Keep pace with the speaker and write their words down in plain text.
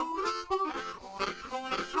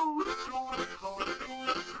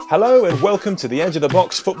Hello and welcome to the Edge of the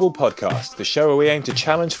Box Football Podcast, the show where we aim to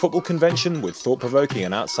challenge football convention with thought-provoking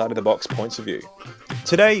and outside-of-the-box points of view.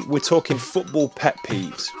 Today, we're talking football pet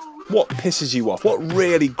peeves. What pisses you off? What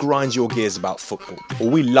really grinds your gears about football? Well,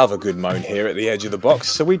 we love a good moan here at the Edge of the Box,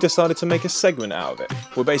 so we decided to make a segment out of it.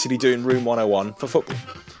 We're basically doing Room 101 for football.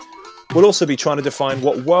 We'll also be trying to define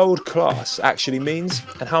what world class actually means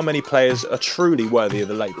and how many players are truly worthy of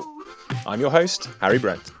the label. I'm your host, Harry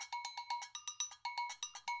Brent.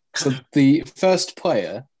 So the first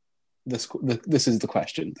player, this is the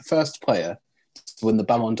question. The first player to win the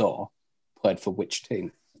Ballon d'Or played for which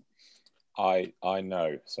team? I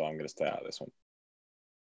know, so I'm going to stay out of this one.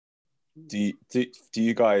 Do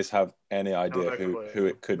you guys have any idea who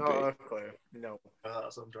it could be? No clue. No.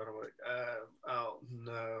 That's what I'm trying to work.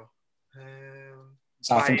 No.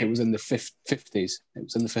 So I think it was in the 50s. It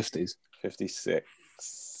was in the 50s. 56.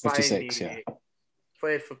 56, yeah.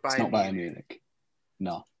 Played for Bayern. It's not Bayern Munich.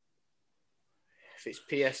 No. If it's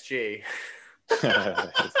PSG.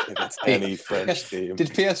 If it's any French team. Did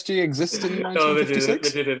PSG exist in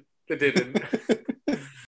 1956? No, they didn't.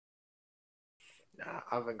 Nah,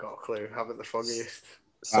 I haven't got a clue. I haven't the foggiest.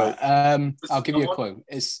 So, I'll give you a clue.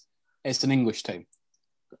 It's an English team.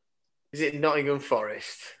 Is it Nottingham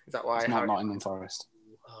Forest? Is that why? It's not Nottingham Forest.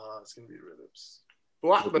 It's going to be Rhythms.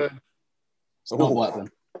 Blackburn. It's not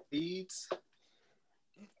Blackburn. Leeds.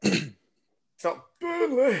 It's not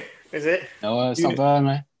Burnley, is it? No, it's not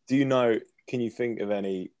Burnley. do you know, can you think of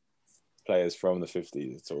any players from the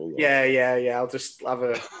 50s at all? Yeah. I'll just have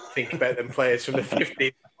a think about them players from the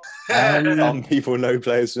 50s. Some people know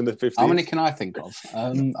players from the 50s. How many can I think of?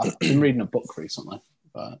 I've been reading a book recently.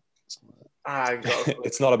 But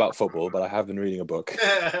it's not about football, but I have been reading a book.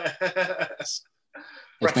 It's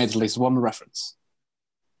made at least one reference.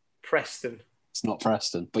 Preston. It's not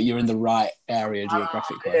Preston, but you're in the right area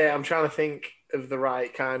geographically. Yeah, I'm trying to think of the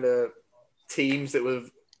right kind of teams that were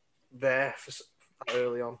there for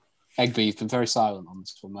early on. Egby, you've been very silent on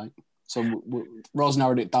this one, mate. So Rose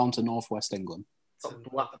narrowed it down to northwest England.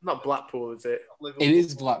 Not Blackpool, is it? It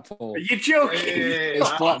is Blackpool. Are you joking? It's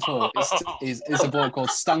Blackpool. It's a boy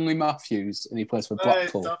called Stanley Matthews, and he plays for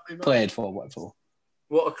Blackpool. Played for Blackpool.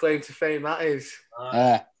 What a claim to fame that is.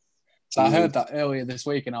 So I heard that earlier this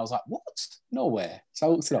week, and I was like, "What? No way!" So I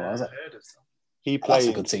looked it up. I was like, "That's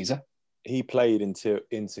a good teaser." He played into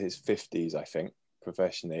his 50s, I think,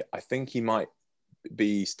 professionally. I think he might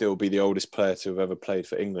still be the oldest player to have ever played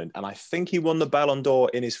for England, and I think he won the Ballon d'Or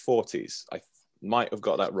in his 40s. I might have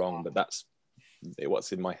got that wrong, but that's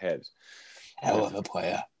what's in my head. Hell of a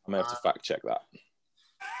player. I'm gonna have to fact check that.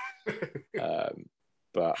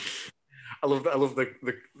 But I love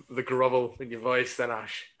the grovel in your voice, then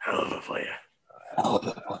Ash. Hell of a player. Hell of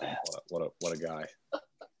a player. What a guy.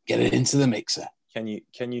 Get it into the mixer. Can you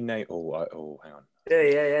name? Oh, hang on.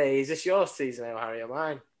 Yeah. Is this your season now, Harry, or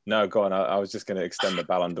mine? No, go on. I was just going to extend the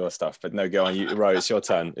Ballon d'Or stuff, but no, go on. Right, it's your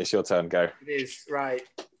turn. It's your turn. Go. It is right.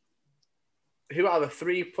 Who are the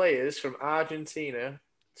three players from Argentina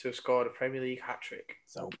to have scored a Premier League hat-trick?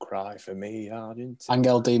 Don't cry for me, Argentina.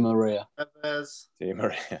 Angel Di Maria. Di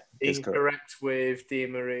Maria. Incorrect with Di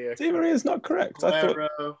Maria. Di Maria's not correct.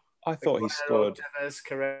 I thought he scored. Tevez,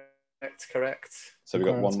 correct. So we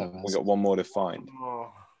got one more to find.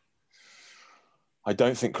 Oh. I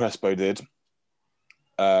don't think Crespo did.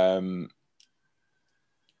 I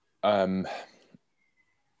don't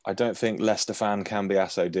think Leicester fan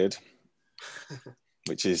Cambiasso did.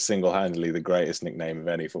 Which is single-handedly the greatest nickname of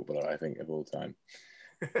any footballer, I think, of all time.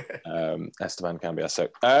 Esteban Cambiasso.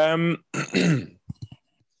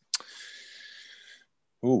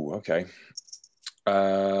 Ooh, okay.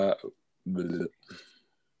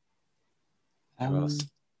 Who else?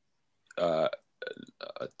 I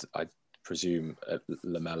presume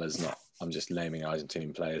Lamella's not. I'm just naming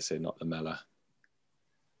Argentinian players here, not Lamella.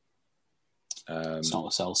 It's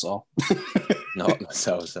not Celso. Not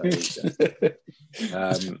Celso.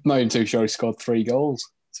 Not even too sure he scored 3 goals,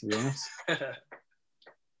 to be honest.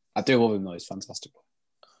 I do love him though, he's fantastic.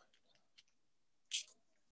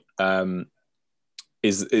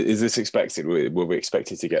 Is this expected? Were we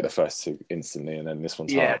expected to get the first 2 instantly and then this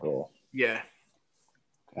one's hard? Or? Yeah.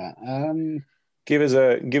 Give us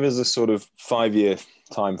a sort of 5-year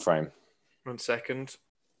time frame. 1 second.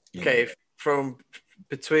 Okay, from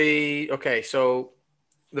between. Okay, so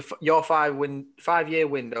your 5-year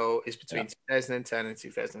window is between 2010 and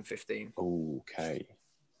 2015. Okay.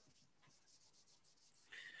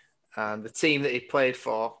 And the team that he played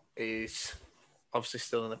for is obviously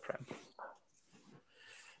still in the Prem.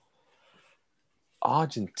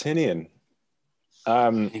 Argentinian.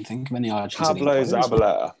 Can't think of any Argentinian Pablo players.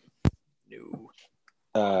 Zabaleta.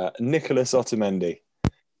 No. Nicolas Otamendi.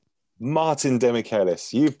 Martin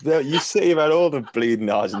Demichelis. You City about all the bleeding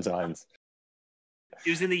Argentines. It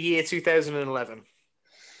was in the year 2011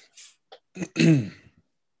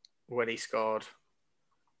 when he scored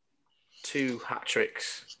 2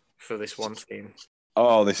 hat-tricks for this one team.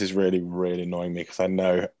 Oh, this is really, really annoying me because I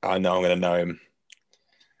know I'm going to know him.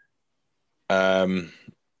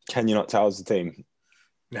 Can you not tell us the team?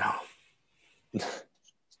 No.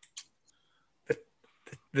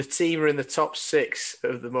 The team are in the top 6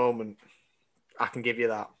 at the moment. I can give you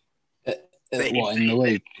that. What, in the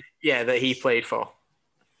league? Yeah, that he played for.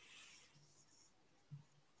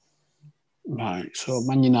 Right, so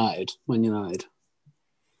Man United.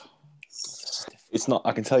 It's not.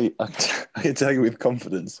 I can tell you. I can tell you with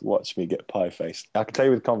confidence. Watch me get pie faced. I can tell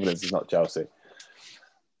you with confidence. It's not Chelsea.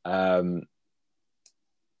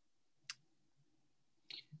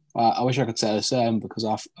 I wish I could say the same because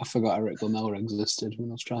I forgot Eric Lamela existed when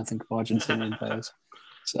I was trying to think of Argentinian players.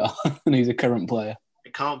 So, and he's a current player.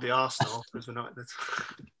 It can't be Arsenal because we're not in the.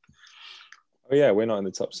 Oh yeah, we're not in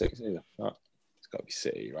the top 6 either. No, it's got to be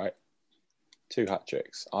City, right? 2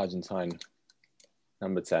 hat-tricks. Argentine,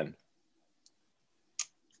 number 10.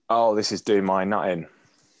 Oh, this is doing my nut in.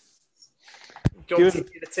 Do you want to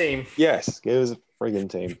see the team? Yes, give us a frigging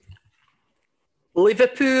team.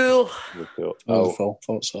 Liverpool.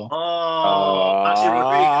 Thought so.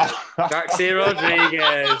 Maxi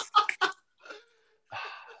Rodriguez.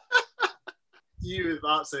 You have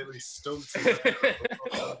absolutely stumped me.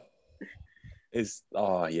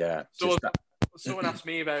 Someone asked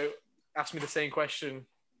me the same question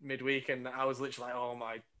midweek, and I was literally like, "Oh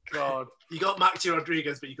my god!" You got Maxi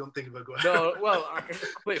Rodriguez, but you couldn't think of Aguero. No, well, I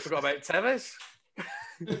completely forgot about Tevez.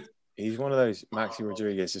 He's one of those Maxi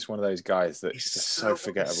Rodriguez, just one of those guys that's He's just so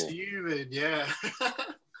forgettable. Assuming, yeah.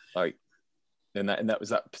 Like, and that was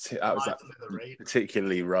that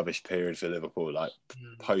particularly rubbish period for Liverpool, like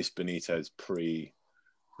post Benitez, pre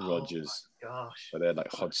Rodgers. Oh gosh, but they had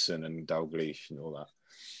like Hodgson and Dalglish and all that.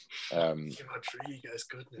 Rodriguez,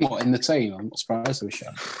 goodness. What, in the team? I'm not surprised they were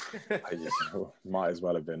shown. I just might as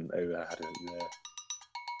well have been.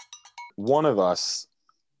 One of us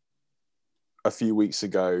a few weeks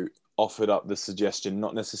ago offered up the suggestion,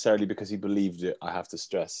 not necessarily because he believed it, I have to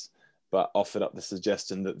stress, but offered up the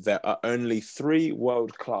suggestion that there are only 3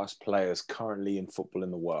 world-class players currently in football in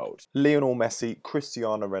the world. Lionel Messi,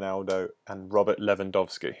 Cristiano Ronaldo, and Robert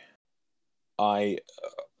Lewandowski. I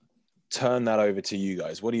turn that over to you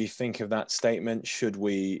guys. What do you think of that statement? Should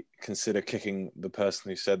we consider kicking the person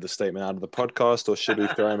who said the statement out of the podcast, or should we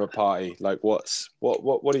throw him a party? Like, what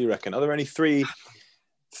do you reckon? Are there only 3?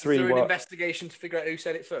 Is there an investigation to figure out who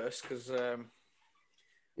said it first? Because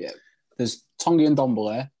yeah, there's Tongi and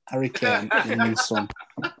Dombele, Harry Kane, and his son.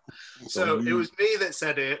 So it was me that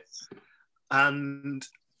said it, and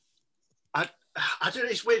I don't know.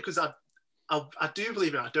 It's weird because I do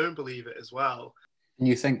believe it. I don't believe it as well. And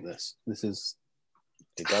you think this is?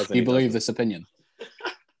 It does. You believe this opinion?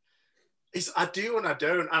 I do and I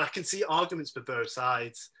don't, and I can see arguments for both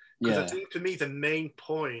sides. Because I think for me, the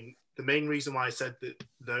main reason why I said that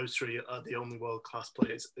those 3 are the only world-class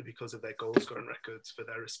players is because of their goal-scoring records for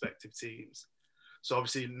their respective teams. So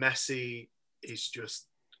obviously Messi is just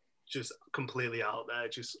completely out there,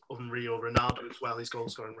 just unreal. Ronaldo as well, his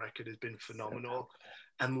goal-scoring record has been phenomenal.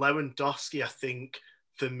 And Lewandowski, I think,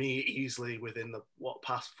 for me, easily within the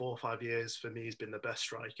past 4 or 5 years, for me, has been the best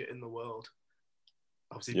striker in the world.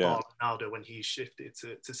 Obviously, Ronaldo when he shifted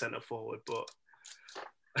to centre-forward, but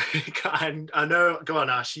I know, go on,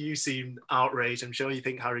 Ash, you seem outraged. I'm sure you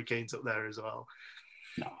think Harry Kane's up there as well.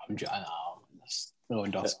 No,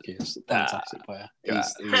 Lewandowski is a fantastic player.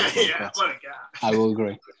 I will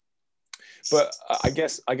agree. But I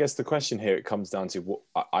guess the question here, it comes down to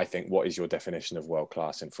what is your definition of world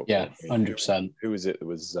class in football? Yeah, 100%. Who was it that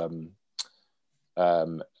was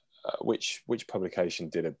which publication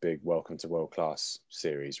did a big Welcome to World Class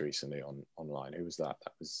series recently online? Who was that?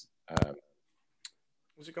 That was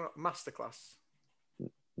was it got Masterclass?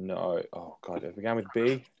 No. Oh god, it began with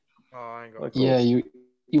B. Oh, I ain't got. Yeah, you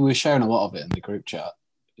were sharing a lot of it in the group chat.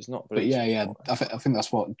 It's not. But yeah. I think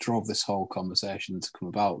that's what drove this whole conversation to come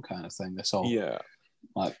about, kind of thing. This whole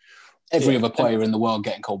like every other player in the world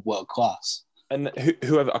getting called world class. And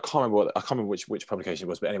whoever, I can't remember which publication it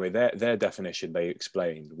was, but anyway, their definition they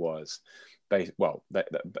explained was based on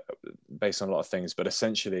a lot of things, but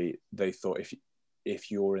essentially they thought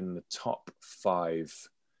if you're in the top 5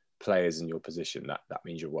 players in your position, that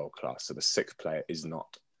means you're world class. So the 6th player is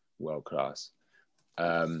not world class.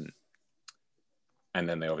 And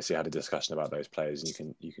then they obviously had a discussion about those players,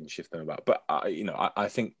 and you can shift them about. But I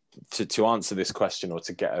think to answer this question, or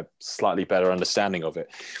to get a slightly better understanding of it,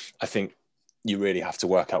 I think you really have to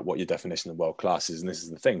work out what your definition of world class is. And this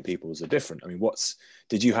is the thing, people's are different. I mean,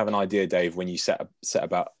 did you have an idea, Dave, when you set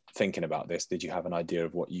about thinking about this? Did you have an idea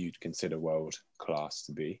of what you'd consider world class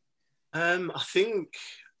to be? I think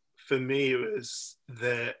for me, it was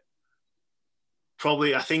that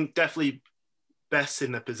definitely best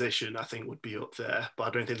in the position, I think, would be up there. But I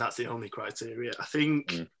don't think that's the only criteria. I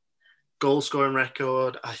think goal scoring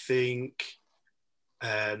record, I think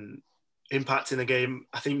impact in the game.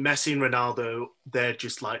 I think Messi and Ronaldo, they're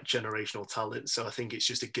just like generational talents. So I think it's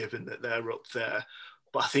just a given that they're up there.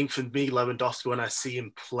 But I think for me, Lewandowski, when I see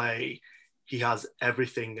him play, he has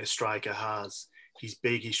everything a striker has. He's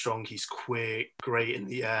big, he's strong, he's quick, great in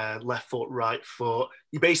the air, left foot, right foot.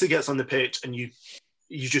 He basically gets on the pitch and you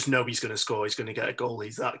just know he's going to score. He's going to get a goal.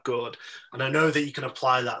 He's that good. And I know that you can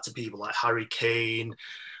apply that to people like Harry Kane.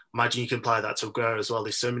 Imagine you can apply that to Aguero as well.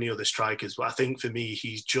 There's so many other strikers. But I think for me,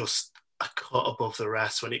 he's just a cut above the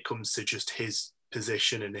rest when it comes to just his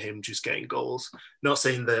position and him just getting goals. Not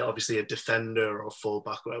saying that obviously a defender or a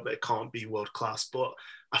fullback or whatever, it can't be world class, but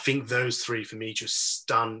I think those three for me just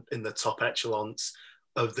stand in the top echelons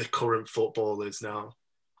of the current footballers now.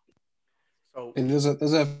 So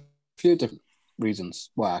there's a few different reasons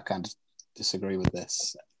why I kind of disagree with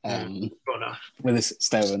this. With this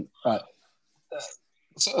statement, right?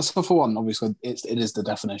 So for one, obviously, it is the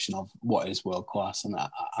definition of what is world class, and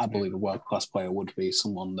I believe a world class player would be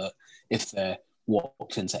someone that, if they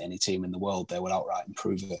walked into any team in the world, they would outright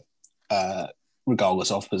improve it,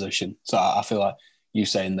 regardless of position. So I feel like you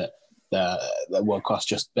saying that they're world class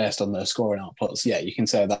just based on their scoring outputs. Yeah, you can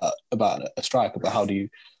say that about a striker, but how do you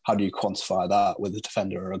quantify that with a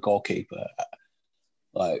defender or a goalkeeper?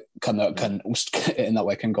 Like, can in that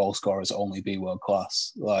way, can goal scorers only be world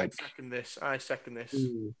class? Like, I second this.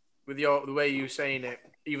 With the way you saying it,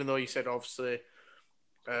 even though you said obviously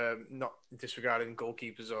not disregarding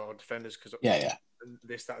goalkeepers or defenders because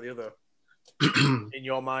this, that, the other. In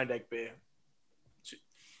your mind, Egby.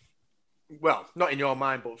 Well, not in your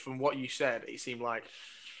mind, but from what you said, it seemed like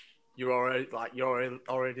you're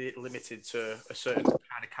already limited to a certain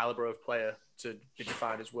kind of caliber of player to be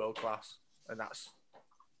defined as world class, and that's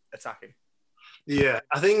attacking. Yeah,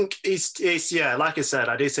 I think it's like I said,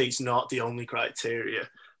 I did say it's not the only criteria,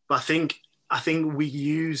 but I think we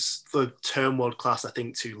use the term world class, I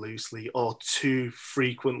think, too loosely or too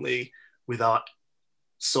frequently without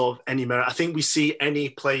sort of any merit. I think we see any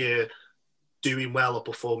player doing well or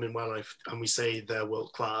performing well and we say they're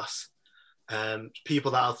world class.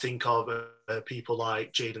 People that I'll think of are people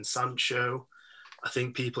like Jadon Sancho. I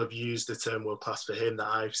think people have used the term world class for him that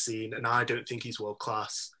I've seen, and I don't think he's world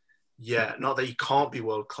class yet. Not that he can't be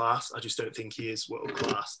world class, I just don't think he is world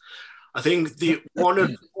class. I think one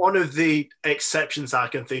of the exceptions I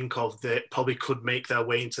can think of that probably could make their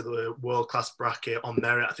way into the world class bracket on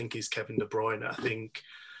merit, I think, is Kevin De Bruyne. I think,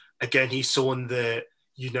 again, he's someone that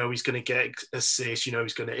he's going to get assists,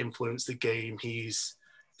 he's going to influence the game. He's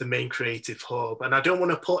the main creative hub. And I don't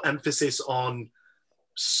want to put emphasis on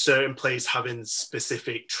certain players having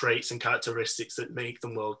specific traits and characteristics that make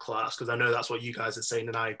them world class, because I know that's what you guys are saying,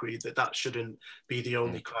 and I agree that shouldn't be the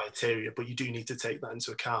only criteria, but you do need to take that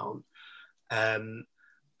into account.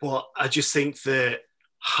 But I just think that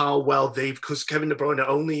how well because Kevin De Bruyne,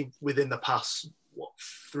 only within the past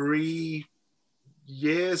 3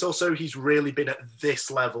 years or so, he's really been at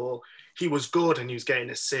this level. He was good and he was getting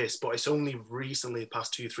assists, but it's only recently, the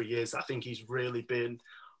past 2-3 years, that I think he's really been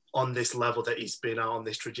on this level, that he's been on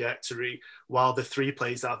this trajectory, while the three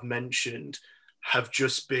players that I've mentioned have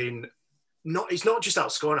just been it's not just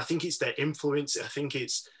outscoring. I think it's their influence. I think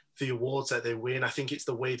it's the awards that they win. I think it's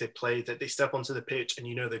the way they play, that they step onto the pitch and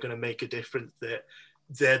they're going to make a difference, that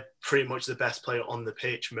they're pretty much the best player on the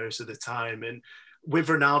pitch most of the time. And with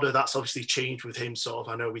Ronaldo, that's obviously changed with him sort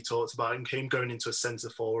of. I know we talked about him going into a centre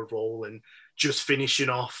forward role and just finishing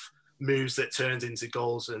off moves that turned into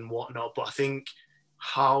goals and whatnot. But I think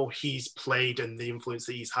how he's played and the influence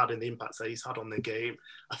that he's had and the impacts that he's had on the game,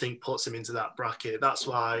 I think puts him into that bracket. That's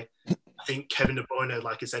why I think Kevin De Bruyne,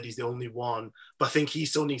 like I said, he's the only one, but I think he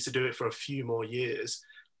still needs to do it for a few more years.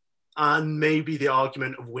 And maybe the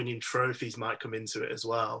argument of winning trophies might come into it as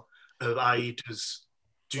well. I.e., does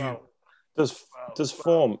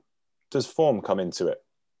form come into it?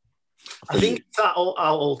 I think it's that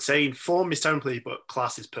old saying, form is temporary, but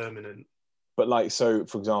class is permanent. But like, so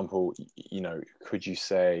for example, could you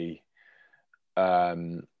say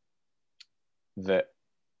that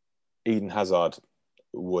Eden Hazard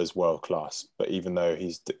was world class, but even though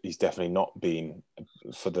he's definitely not been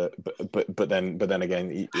for the, but then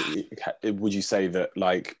again, would you say that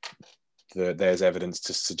like there's evidence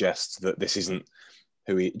to suggest that this isn't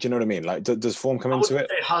Do you know what I mean? Like, does form come into it?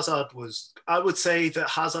 I would say that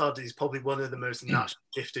Hazard is probably one of the most naturally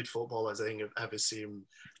gifted footballers I think I've ever seen.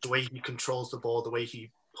 The way he controls the ball, the way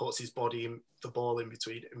he puts his body in the ball in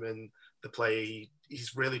between him and the player,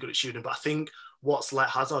 he's really good at shooting. But I think what's let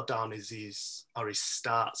Hazard down is his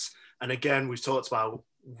stats. And again, we've talked about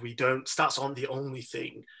stats aren't the only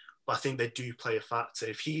thing, but I think they do play a factor.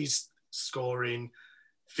 If he's scoring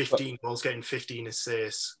 15 goals, getting 15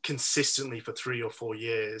 assists consistently for 3 or 4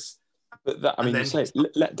 years. But that, I mean, you say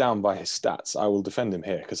let down by his stats. I will defend him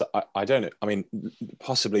here because I don't know. I mean,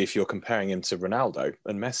 possibly if you're comparing him to Ronaldo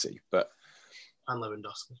and Messi, but and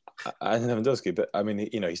Lewandowski. But I mean, he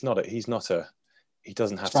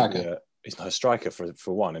doesn't have to be he's not a striker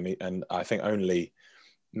for one. I mean, and I think only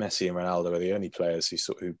Messi and Ronaldo are the only players who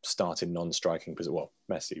started non-striking positions. Well,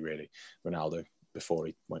 Messi really, Ronaldo before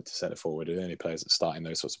he went to centre forward, are the only players that start in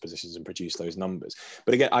those sorts of positions and produce those numbers.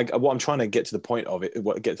 But again, what I'm trying to get to the point of it,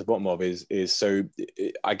 get to the bottom of is so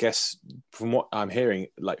I guess from what I'm hearing,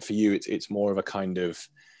 like for you, it's more of a kind of,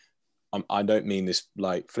 I don't mean this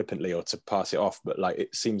like flippantly or to pass it off, but like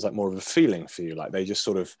it seems like more of a feeling for you. Like they just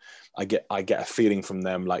sort of, I get a feeling from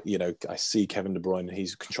them. Like, I see Kevin De Bruyne,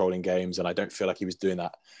 he's controlling games, and I don't feel like he was doing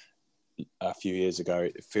that a few years ago.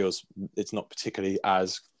 It's not particularly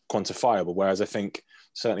as quantifiable. Whereas I think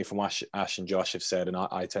certainly from Ash and Josh have said, and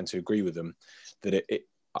I tend to agree with them, that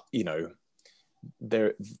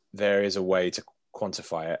there is a way to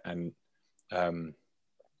quantify it. And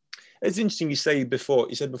it's interesting you said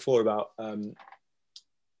before about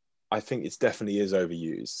I think it definitely is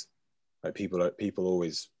overused. Like people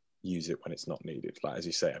always use it when it's not needed. Like as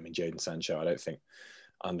you say, I mean, Jadon Sancho, I don't think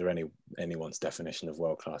under anyone's definition of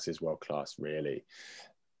world class is world class really.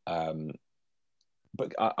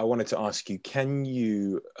 But I wanted to ask you: can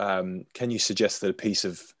you suggest that a piece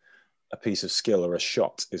of skill or a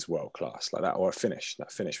shot is world class like that, or a finish? That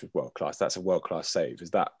finish was world class. That's a world class save. Does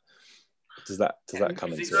that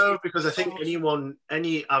come into it? Because I think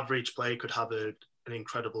any average player could have an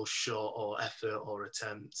incredible shot or effort or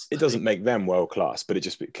attempt. It doesn't make them world class, but it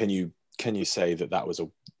just can you say that was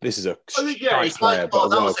this is a it's player, but a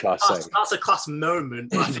world class save? That's a class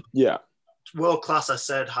moment. I think yeah, world class, I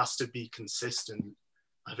said, has to be consistent.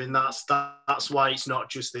 I think that's why it's not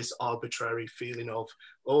just this arbitrary feeling of,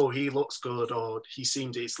 oh, he looks good or he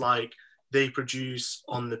seems. It's like they produce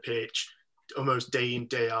on the pitch almost day in,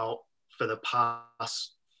 day out for the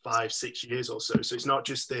past 5-6 years or so. So it's not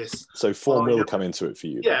just this. So form will come into it for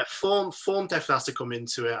you. Yeah, form definitely has to come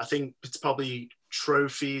into it. I think it's probably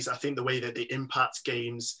trophies. I think the way that they impact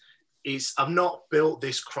games is, I've not built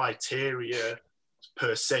this criteria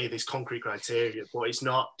per se, this concrete criteria, but it's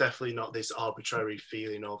definitely not this arbitrary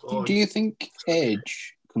feeling of. Oh, do you think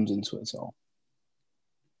age comes into it at all?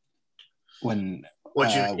 When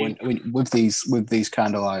with these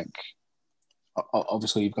kind of like,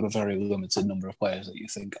 obviously you've got a very limited number of players that you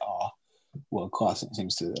think are world class. It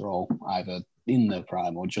seems they're all either in their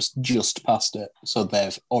prime or just past it. So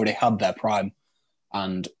they've already had their prime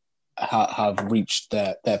and have reached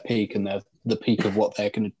their peak, and they're the peak of what they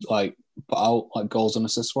can like put out like goals and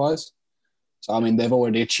assists wise. So I mean, they've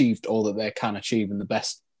already achieved all that they can achieve, and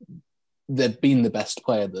they've been the best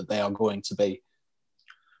player that they are going to be.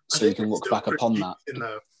 So you can look back upon that.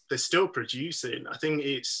 They're still producing. I think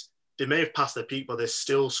they may have passed their peak, but they're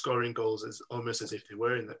still scoring goals almost as if they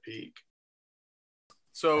were in their peak.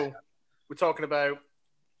 So we're talking about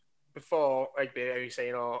before, like are you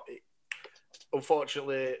saying,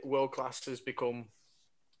 unfortunately, world class has become,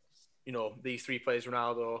 these three players,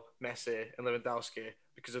 Ronaldo, Messi, and Lewandowski,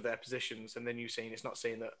 because of their positions. And then you saying it's not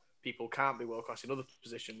saying that people can't be world class in other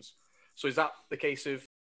positions. So is that the case of?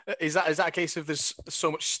 Is that a case of there's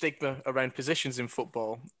so much stigma around positions in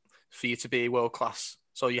football for you to be world class?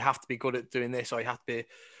 So you have to be good at doing this, or you have to be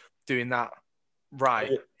doing that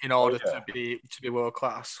right in order to be world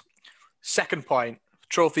class. Second point: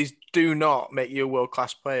 trophies do not make you a world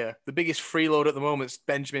class player. The biggest freeloader at the moment is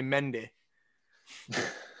Benjamin Mendy.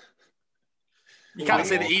 You can't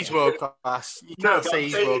say that he's world class. You can't say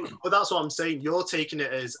he's world class. But that's what I'm saying. You're taking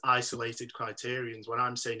it as isolated criterions when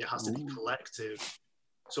I'm saying it has to be collective.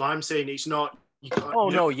 So I'm saying it's not. But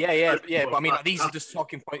I mean, these are just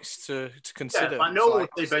talking points to consider. Yeah, I know would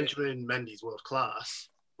say Benjamin Mendy's world class,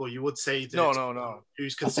 but you would say that. No.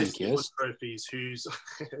 Who's consistent with trophies? Who's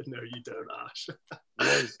no, you don't, Ash.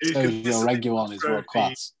 Your regular one is world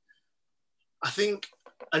class. I think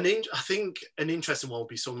an interesting one would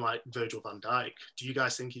be someone like Virgil van Dijk. Do you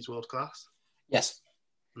guys think he's world class? Yes,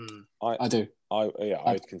 I do.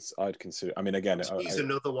 I'd consider. I mean, again, he's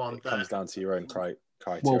another one. It comes down to your own criteria.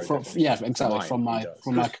 Well, exactly. From my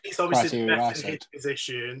he's obviously criteria, best in his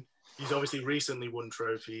position. He's obviously recently won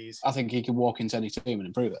trophies. I think he can walk into any team and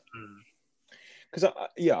improve it. Because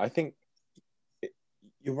I think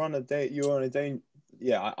you're on a day.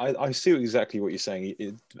 Yeah, I see exactly what you're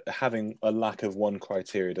saying. Having a lack of one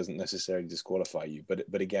criteria doesn't necessarily disqualify you.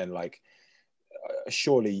 But again, like,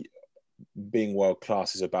 surely being world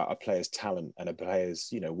class is about a player's talent and a player's,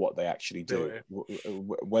 what they actually do.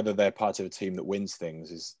 Whether they're part of a team that wins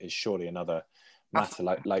things is surely another matter.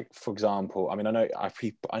 Like for example, I mean, I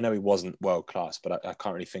know he wasn't world class, but I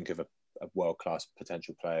can't really think of a world class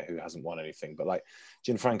potential player who hasn't won anything. But like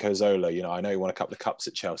Gianfranco Zola, I know he won a couple of cups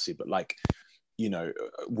at Chelsea, but like,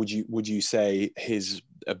 would you say his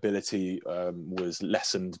ability was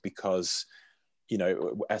lessened because,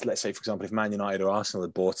 as let's say, for example, if Man United or Arsenal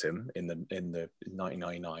had bought him in the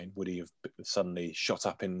 1999, would he have suddenly shot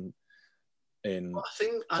up in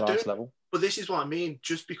class level? But this is what I mean.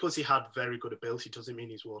 Just because he had very good ability doesn't mean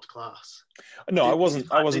he's world class. No, I wasn't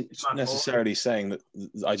necessarily saying that.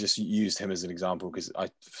 I just used him as an example because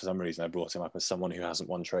for some reason I brought him up as someone who hasn't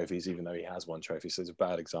won trophies, even though he has won trophies. So it's a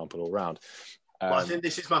bad example all round. But I think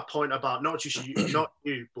this is my point about not just you, not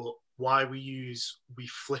you, but why we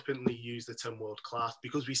flippantly use the term world class,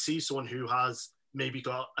 because we see someone who has maybe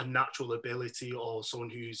got a natural ability, or someone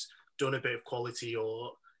who's done a bit of quality,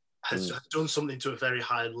 or has done something to a very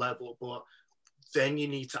high level, but then you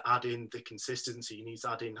need to add in the consistency. You need to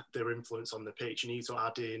add in their influence on the pitch. You need to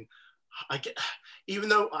add in, even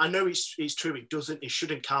though I know it's true, it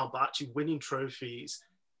shouldn't count, but actually winning trophies,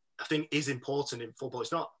 I think, is important in football.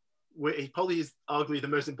 It's not. It probably is arguably the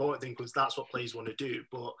most important thing because that's what players want to do.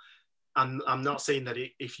 But I'm not saying that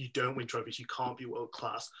if you don't win trophies, you can't be world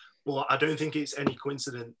class. But I don't think it's any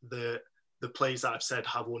coincidence that the players that I've said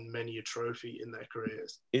have won many a trophy in their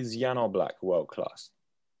careers. Is Jan Oblak world class?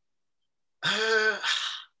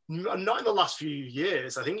 Not in the last few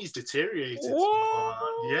years. I think he's deteriorated.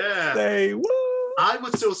 What? Yeah. Say what? I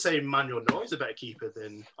would still say Manuel Neuer is a better keeper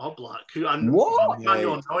than Oblak.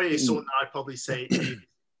 Manuel Neuer is someone that I'd probably say is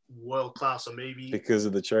world class, or maybe because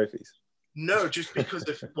of the trophies. No, just because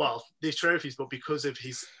of the trophies, but because of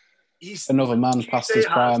he's another man past his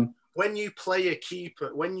prime. When you play a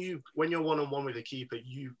keeper, when you're one-on-one with a keeper,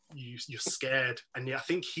 you're scared, and I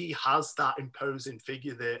think he has that imposing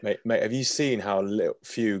figure there. Mate, have you seen how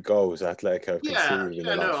few goals Atletico conceded in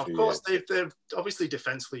the last few years? Of course, they're obviously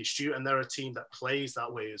defensively astute, and they're a team that plays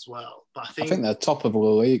that way as well. But I think they're top of the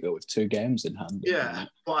Liga with 2 games in hand. Yeah,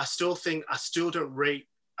 but I still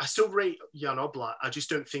rate Jan Oblak. I just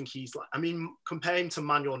don't think he's compare him to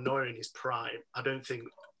Manuel Neuer in his prime. I don't think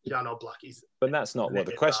Jan Oblak is. But that's not what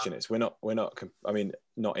the question is. We're not. I mean,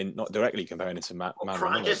 not directly comparing it to Manuel Neuer,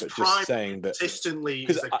 but just saying that consistently.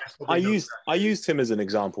 Because I used him as an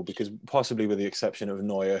example because possibly with the exception of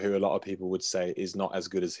Neuer, who a lot of people would say is not as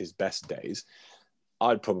good as his best days.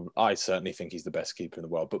 I certainly think he's the best keeper in the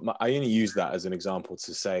world, but I only use that as an example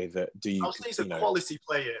to say that. He's a quality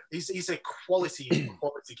player. He's a quality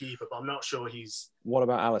keeper, but I'm not sure he's. What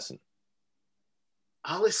about Alisson?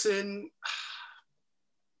 Alisson,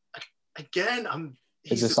 again,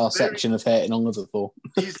 Is this our section of hating on Liverpool?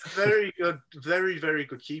 He's a very good, very, very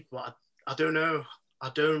good keeper. I don't know.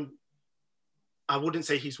 I wouldn't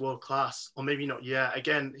say he's world class, or maybe not yet.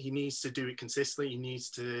 Again, he needs to do it consistently. He needs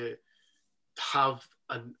to have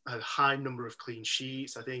a high number of clean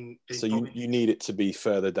sheets. I think. So you need it to be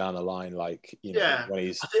further down the line, like when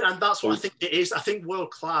he's. And that's what I think it is. I think world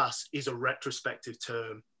class is a retrospective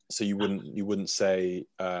term. So you wouldn't say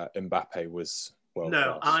Mbappe was world class?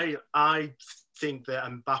 No, I think that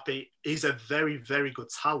Mbappe is a very, very good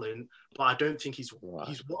talent, but I don't think he's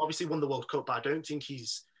obviously won the World Cup, but I don't think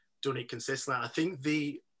he's done it consistently. I think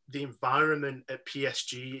the environment at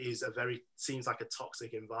PSG seems like a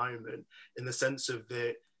toxic environment in the sense of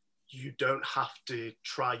that you don't have to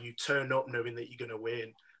try. You turn up knowing that you're going to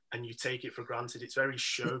win and you take it for granted. It's very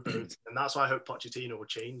showboat. And that's why I hope Pochettino will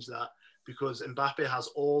change that, because Mbappe has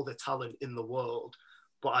all the talent in the world,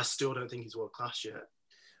 but I still don't think he's world class yet.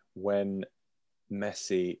 When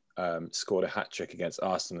Messi scored a hat-trick against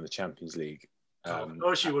Arsenal in the Champions League, of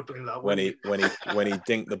course you would bring that when he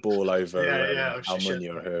dinked the ball over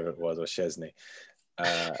Almunia or whoever it was, or Chesney,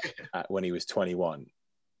 when he was 21.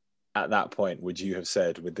 At that point, would you have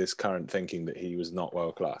said, with this current thinking, that he was not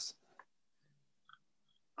world class?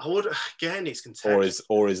 I would. Again, it's contentious.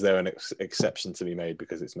 Or is there an exception to be made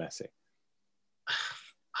because it's Messi?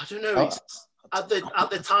 I don't know. At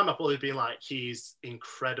the time, I've probably been like, he's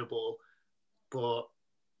incredible, but.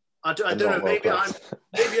 I don't know. Maybe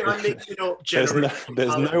I'm mixing up.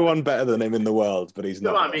 There's no one better than him in the world, but he's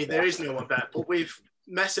not. No, I mean there is no one better. But with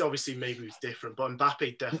Messi, obviously, maybe it's different. But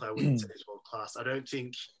Mbappe definitely I wouldn't say is world class. I don't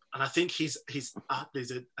think And I think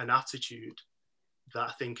there's an attitude that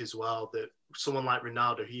I think as well, that someone like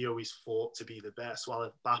Ronaldo, he always fought to be the best.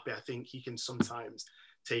 While Mbappe, I think he can sometimes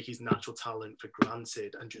take his natural talent for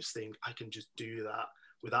granted and just think, I can just do that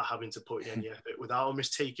without having to put in any effort, without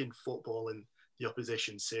almost taking football and the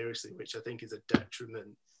opposition seriously, which I think is a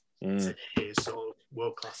detriment to his sort of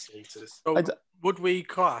world-class status. So would we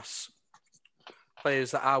class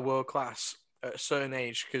players that are world-class at a certain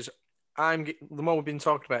age? Because the more we've been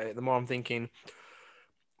talking about it, the more I'm thinking,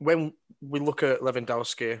 when we look at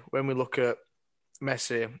Lewandowski, when we look at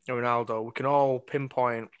Messi and Ronaldo, we can all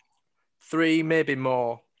pinpoint 3, maybe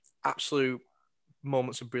more, absolute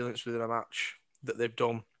moments of brilliance within a match that they've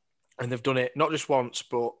done. And they've done it not just once,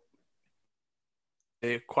 but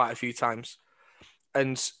quite a few times.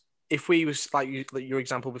 And if we was, like your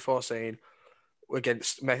example before, saying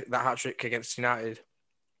against that hat-trick against United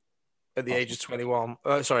at the age of 21,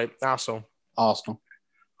 Arsenal.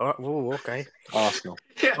 Oh, okay. Arsenal.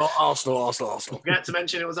 Yeah. Oh, Arsenal. Forget to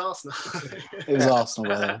mention it was Arsenal. It was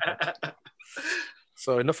Arsenal, by the way.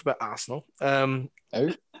 So enough about Arsenal. Oh.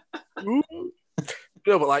 No,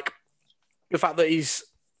 but like the fact that he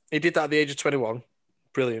did that at the age of 21,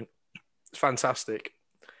 brilliant. It's fantastic.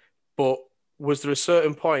 But was there a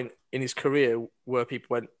certain point in his career where people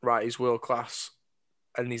went, right, he's world class,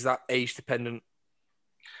 and he's that age dependent?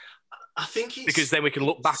 I think because then we can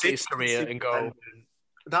look back at his career and go.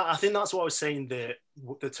 I think that's what I was saying, that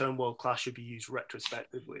the term world class should be used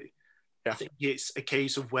retrospectively. Yeah. I think it's a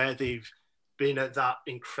case of where they've been at that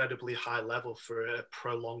incredibly high level for a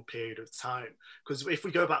prolonged period of time. Because if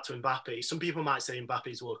we go back to Mbappe, some people might say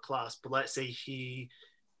Mbappe's world class, but let's say he,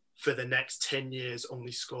 for the next 10 years,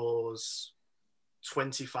 only scores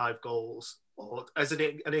 25 goals, or as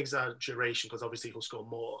an exaggeration, because obviously he'll score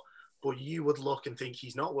more. But you would look and think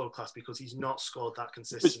he's not world class because he's not scored that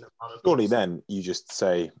consistent amount of goals. Surely then you just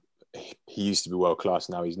say he used to be world class,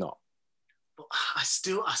 now he's not. But I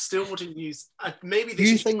still wouldn't use. Maybe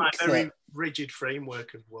this is my very rigid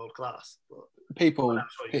framework of world class. But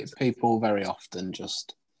people very often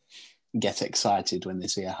just get excited when they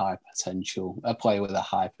see a player with a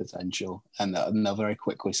high potential, and they'll very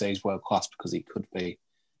quickly say he's world class because he could be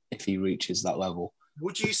if he reaches that level.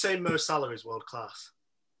 Would you say Mo Salah is world class?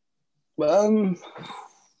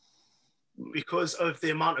 Because of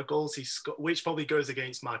the amount of goals he scored, which probably goes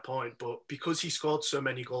against my point, but because he scored so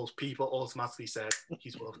many goals, people automatically said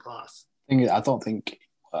he's world class. I don't think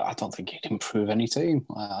he'd improve any team.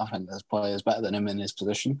 I think there's players better than him in his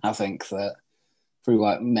position. I think that through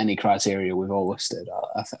like many criteria we've all listed,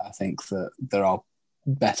 I think that there are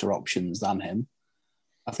better options than him.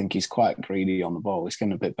 I think he's quite greedy on the ball. He's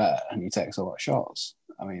getting a bit better, and he takes a lot of shots.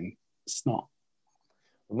 I mean, it's not.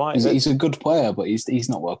 He's a good player, but he's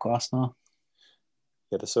not world class now.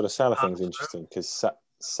 Yeah, the sort of Salah thing's interesting because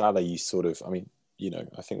Salah, you sort of, I mean,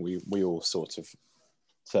 I think we all sort of,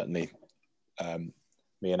 certainly,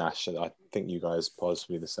 me and Ash, I think you guys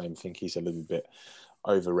possibly the same. Think he's a little bit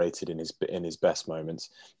overrated in his best moments.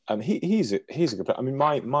 He's a good player. I mean,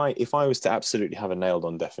 my if I was to absolutely have a nailed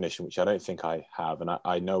on definition, which I don't think I have, and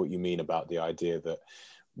I know what you mean about the idea that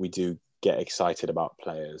we do get excited about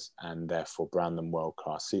players and therefore brand them world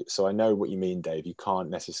class. So I know what you mean, Dave. You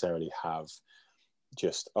can't necessarily have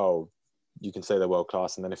just, you can say they're world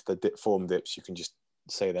class, and then if the form dips, you can just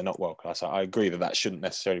say they're not world class. I agree that shouldn't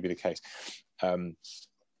necessarily be the case. But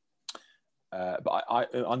I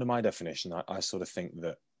under my definition, I sort of think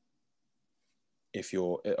that if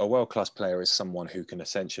you're a world-class player is someone who can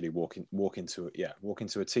essentially walk into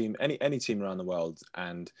a team, any team around the world,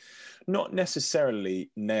 and not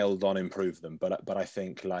necessarily nailed on improve them, but I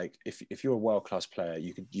think like if you're a world-class player,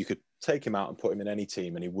 you could take him out and put him in any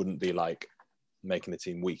team and he wouldn't be like making the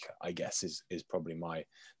team weaker, I guess is probably my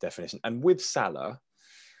definition. And with Salah,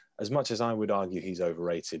 as much as I would argue he's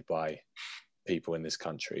overrated by people in this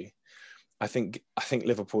country, I think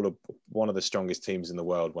Liverpool are one of the strongest teams in the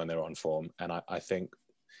world when they're on form. And I think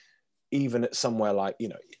even at somewhere like,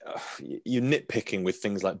 you're nitpicking with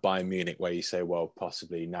things like Bayern Munich, where you say, well,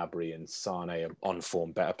 possibly Gnabry and Sane are on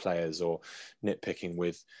form better players, or nitpicking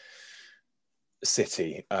with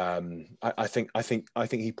City. I think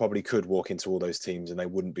he probably could walk into all those teams and they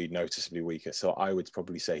wouldn't be noticeably weaker. So I would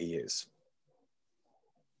probably say he is.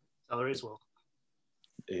 Salah is well.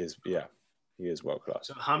 He is, yeah. He is world class.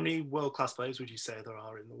 So, how many world class players would you say there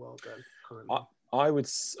are in the world then? Currently?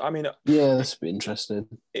 Let's be interested.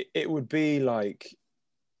 It would be like,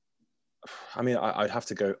 I'd have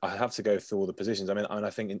to go through all the positions. I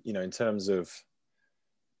think in terms of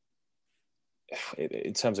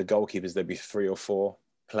goalkeepers, there'd be 3 or 4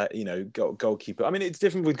 goalkeeper. I mean, it's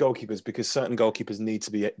different with goalkeepers because certain goalkeepers need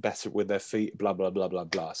to be better with their feet, blah, blah, blah, blah,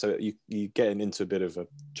 blah. So you getting into a bit of a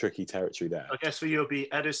tricky territory there. I guess for you, it'll be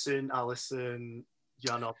Ederson, Alisson,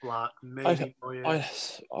 Jan Oblak, maybe Neuer.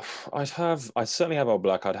 I'd certainly have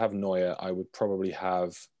Oblak. I'd have Neuer. I would probably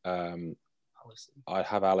have Alisson. I'd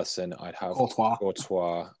have Alisson. I'd have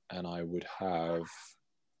Courtois, and I might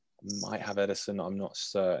have Ederson. I'm not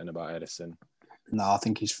certain about Ederson. No, I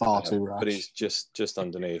think he's far too rash. But he's just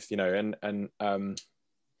underneath,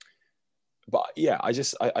 but yeah, I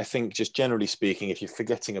think just generally speaking, if you're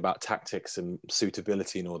forgetting about tactics and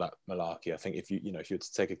suitability and all that malarkey, I think if you were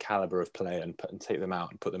to take a caliber of player and take them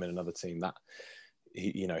out and put them in another team, that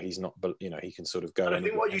he's not, he can sort of go. But I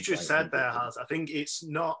think what you just said there, Haz, I think it's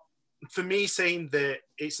not for me saying that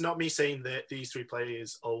it's not me saying that these three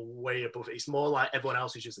players are way above it. It's more like everyone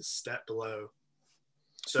else is just a step below.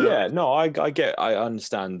 So yeah, no, I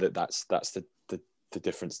understand that's the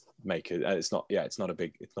difference maker. It's not a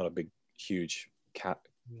big huge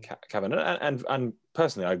cavern. And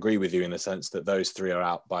personally, I agree with you in the sense that those three are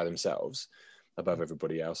out by themselves above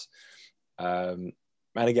everybody else. And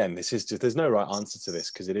again, there's no right answer to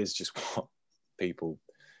this because it is just what people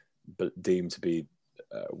deem to be,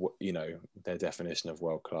 their definition of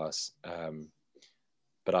world class.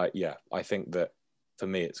 But I think that for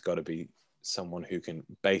me, it's got to be someone who can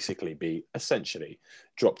basically be essentially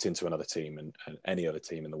dropped into another team and any other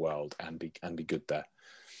team in the world and be good there.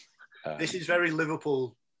 This is very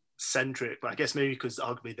Liverpool centric, but I guess maybe because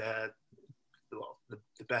arguably they're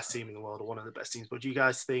the best team in the world or one of the best teams. But do you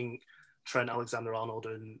guys think Trent Alexander-Arnold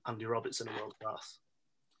and Andy Robertson are world class?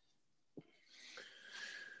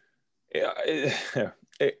 Yeah,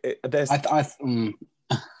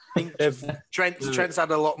 Trent's had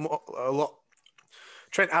a lot.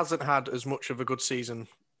 Trent hasn't had as much of a good season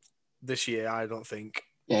this year, I don't think.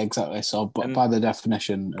 Yeah, exactly. So, but by the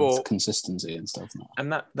definition of consistency and stuff. No.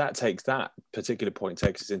 And that particular point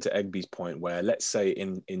takes us into Egby's point, where let's say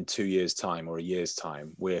in 2 years' time or a year's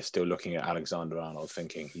time, we're still looking at Alexander-Arnold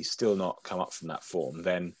thinking he's still not come up from that form.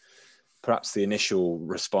 Then perhaps the initial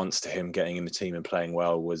response to him getting in the team and playing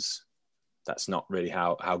well was that's not really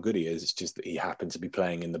how good he is. It's just that he happened to be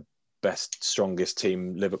playing in the best, strongest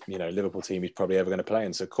team, Liverpool team he's probably ever going to play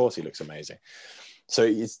in. So of course he looks amazing.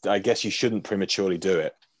 So I guess you shouldn't prematurely do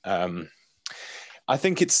it. I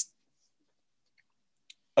think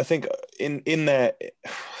in there,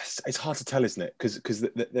 it's hard to tell, isn't it? Because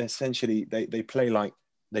they're essentially they play like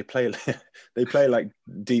deep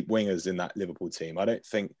wingers in that Liverpool team. I don't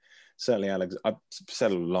think certainly I've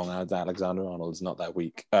said all along Alexander-Arnold is not that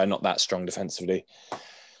weak, not that strong defensively.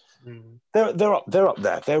 They're up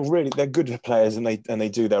there. They're good players and they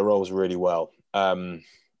do their roles really well.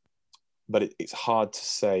 But it's hard to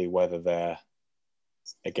say whether they're,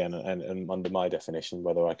 again, and under my definition,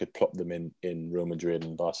 whether I could plot them in Real Madrid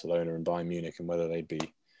and Barcelona and Bayern Munich and whether they'd be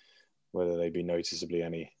noticeably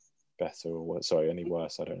any better or any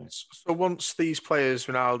worse. I don't know. So once these players,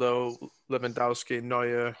 Ronaldo, Lewandowski,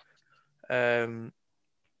 Neuer,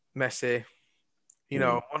 Messi,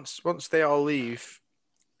 once they all leave,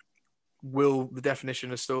 will the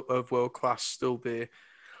definition of world class still be,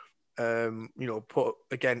 put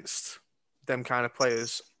against them kind of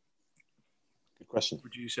players? Good question.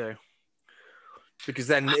 Would you say? Because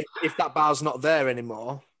then, if that bar's not there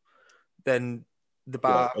anymore, then the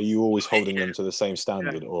bar. Are you always holding them to the same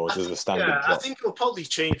standard, or does the standard drop? I think it'll probably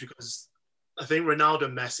change because I think Ronaldo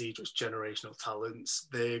and Messi, just generational talents.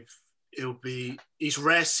 It's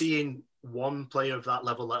rare seeing one player of that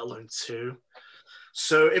level, let alone two.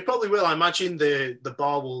 So it probably will. I imagine the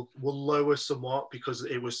bar will lower somewhat because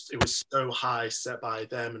it was so high set by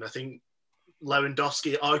them. And I think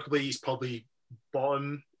Lewandowski, arguably, he's probably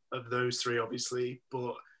bottom of those three, obviously,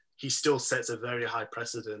 but he still sets a very high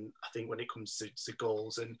precedent, I think, when it comes to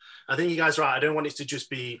goals. And I think you guys are right. I don't want it to just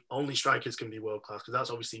be only strikers can be world class because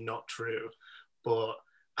that's obviously not true. But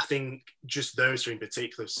I think just those three in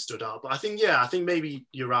particular stood out. But I think maybe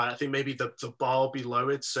you're right. I think maybe the bar will be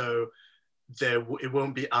lowered. So it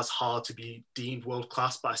won't be as hard to be deemed world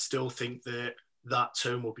class, but I still think that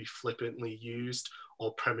term will be flippantly used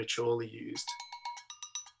or prematurely used.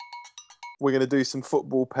 We're going to do some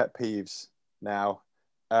football pet peeves now.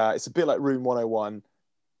 It's a bit like Room 101,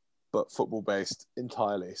 but football based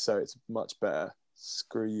entirely, so it's much better.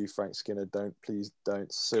 Screw you, Frank Skinner. Please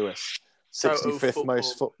don't sue us. 65th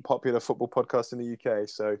most popular football podcast in the UK.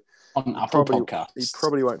 So on Apple Podcast, you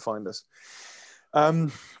probably won't find us.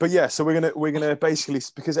 But yeah, so we're gonna basically,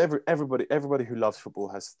 because everybody who loves football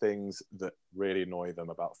has things that really annoy them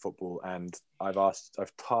about football, and I've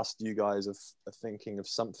tasked you guys of thinking of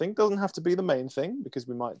something. Doesn't have to be the main thing, because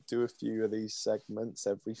we might do a few of these segments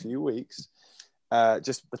every few weeks.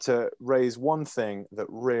 Just to raise one thing that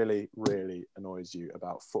really, really annoys you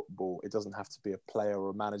about football. It doesn't have to be a player or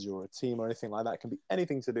a manager or a team or anything like that. It can be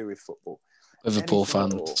anything to do with football. Liverpool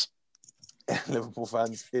fans. Liverpool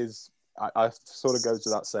fans is. I sort of goes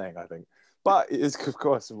without saying, I think, but it is, of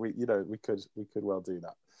course, we could well do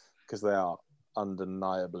that, because they are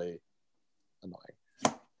undeniably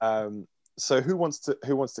annoying. So who wants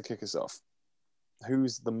to kick us off?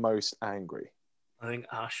 Who's the most angry? I think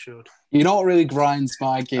Ash should. You know what really grinds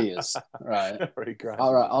my gears, right? Really grinds.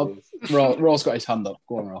 All right, Ro's got his hand up.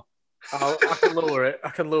 Go on, Ro. I can lower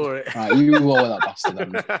it. Right, you lower that bastard.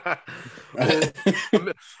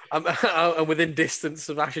 I'm within distance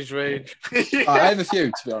of Ash's range. Right, I have a few,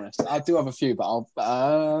 to be honest. I do have a few, but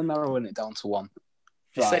I'll narrow it down to one.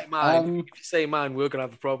 If you say mine, we're gonna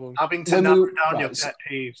have a problem. Having to narrow down your pet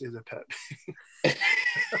peeves is a pet peeve.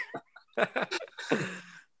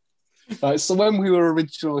 Right, so when we were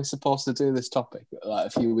originally supposed to do this topic, like a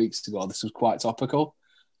few weeks ago, this was quite topical.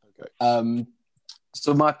 Okay.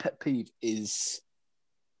 So my pet peeve is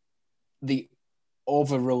the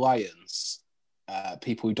over-reliance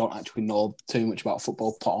people who don't actually know too much about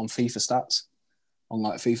football put on FIFA stats, on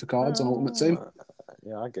like FIFA cards on Ultimate Team.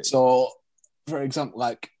 Yeah, I get you. So, for example,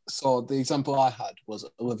 the example I had was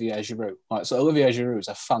Olivier Giroud. So Olivier Giroud is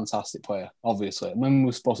a fantastic player, obviously. When we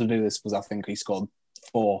were supposed to do this, I think he scored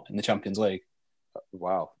 4 in the Champions League.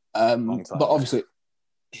 Wow. But obviously,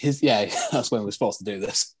 that's when we were supposed to do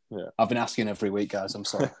this. Yeah. I've been asking every week, guys. I'm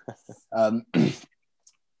sorry.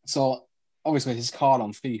 So obviously, his card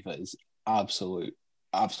on FIFA is absolutely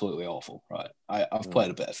awful, right? I've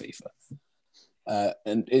played a bit of FIFA,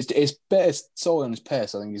 and it's based solely on his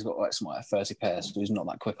pace. I think he's got something like 30 pace, so he's not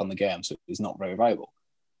that quick on the game, so he's not very viable.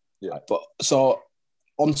 Yeah. But so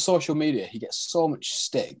on social media, he gets so much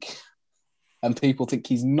stick, and people think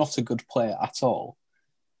he's not a good player at all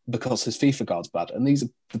because his FIFA card's bad. And these are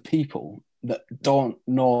the people that don't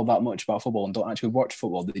know that much about football and don't actually watch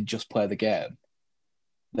football. They just play the game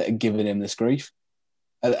that are giving him this grief.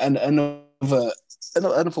 And another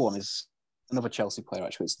one is another Chelsea player,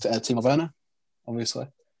 actually. It's Timo Werner, obviously.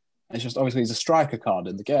 And it's just, obviously, he's a striker card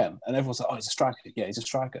in the game. And everyone's like, oh, he's a striker. Yeah, he's a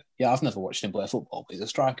striker. Yeah, I've never watched him play football, but he's a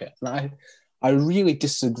striker. And I really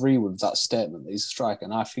disagree with that statement that he's a striker.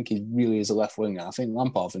 And I think he really is a left winger. I think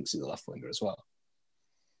Lampard thinks he's a left winger as well.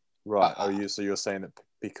 Right. So you're saying that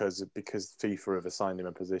because FIFA have assigned him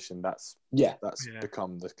a position, that's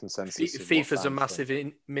become the consensus. FIFA's a massive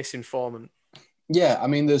misinformant. Yeah, I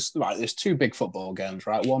mean, there's 2 big football games,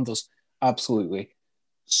 right? One does absolutely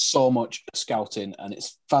so much scouting, and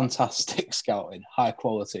it's fantastic scouting, high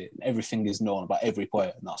quality, and everything is known about every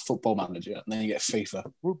player, and that's Football Manager. And then you get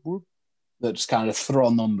FIFA, that just kind of throw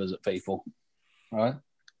numbers at people, right?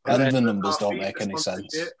 And the numbers don't make any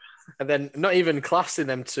sense. And then not even classing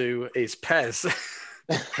them two is Pez.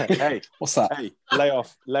 Hey, what's that? Hey, lay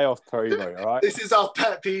off Peeve, all right? This is our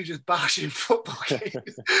pet peeve, just bashing football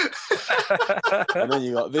games. And then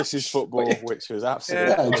you got This Is Football, which was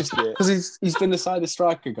absolutely just because he's been assigned a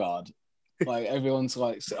striker guard. Like everyone's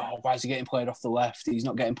like, oh, why is he getting played off the left? He's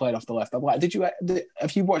not getting played off the left. I'm like,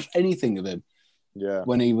 have you watched anything of him? Yeah.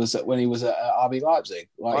 When he was at RB Leipzig,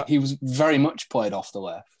 he was very much played off the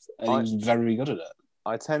left, and he was very good at it.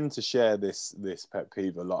 I tend to share this pet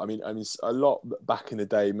peeve a lot. I mean, a lot back in the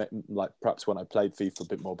day, like perhaps when I played FIFA a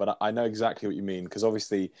bit more. But I know exactly what you mean, because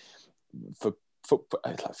obviously, for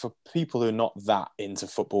people who are not that into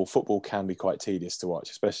football can be quite tedious to watch,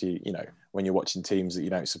 especially when you're watching teams that you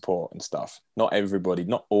don't support and stuff. Not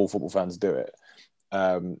all football fans do it.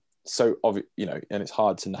 So and it's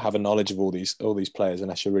hard to have a knowledge of all these players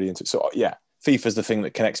unless you're really into it. So yeah, FIFA's the thing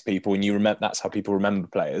that connects people, and you remember that's how people remember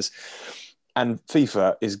players. And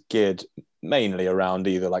FIFA is geared mainly around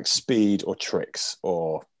either like speed or tricks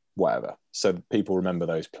or whatever. So people remember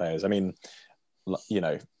those players. I mean,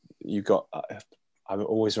 you got. I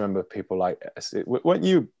always remember people like. Weren't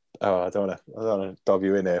you? Oh, I don't want to dob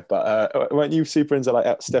you in here, but weren't you super into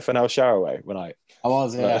like Stefan El Shaarawy when I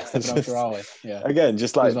was? Yeah, Stefan El Shaarawy. Yeah. Again,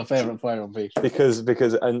 just like he was my favourite player on FIFA.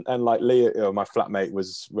 Because and like Leo, my flatmate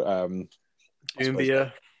was.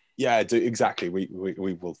 Doumbia. Yeah, exactly. We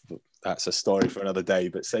will. That's a story for another day.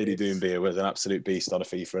 But Sadie Doumbia was an absolute beast on a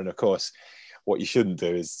FIFA, and of course, what you shouldn't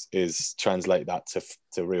do is translate that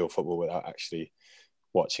to real football without actually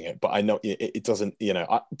watching it. But I know it doesn't.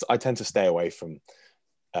 I tend to stay away from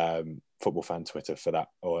football fan Twitter for that,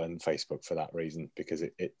 or on Facebook for that reason, because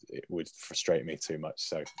it would frustrate me too much.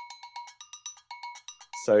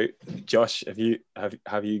 So Josh, have you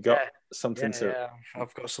got something to? Yeah,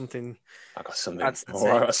 I've got something. I got something. I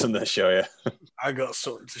got something to show you. I got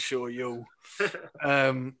something to show you.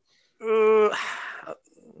 I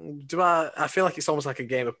feel like it's almost like a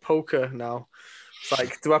game of poker now. It's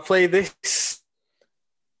like, do I play this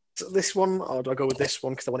one, or do I go with this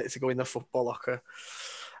one because I want it to go in the football locker?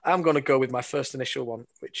 I'm going to go with my first initial one,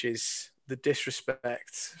 which is the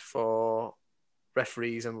disrespect for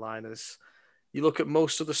referees and liners. You look at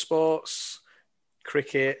most of the sports,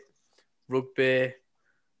 cricket, rugby,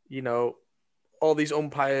 all these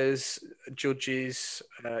umpires, judges,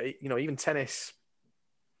 even tennis,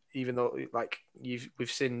 even though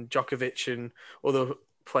we've seen Djokovic and other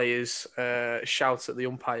players shout at the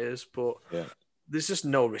umpires, but there's just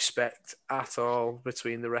no respect at all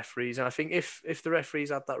between the referees. And I think if the referees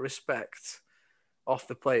had that respect off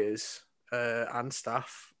the players and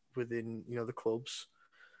staff within the clubs,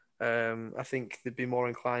 I think they'd be more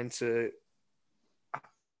inclined to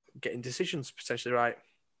getting decisions potentially right.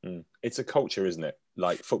 It's a culture, isn't it?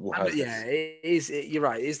 Like football has. It is. You're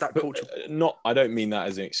right. It is that culture? I don't mean that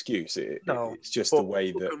as an excuse. It's just the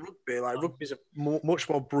way that rugby is a much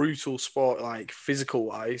more brutal sport, like physical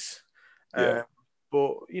wise.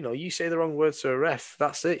 But you say the wrong word to a ref,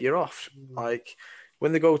 that's it. You're off. Like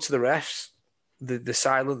when they go to the refs, they're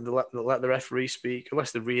silent. They let the referee speak,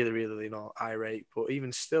 unless they're really, really not irate. But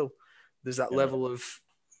even still, there's that level of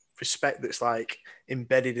respect that's like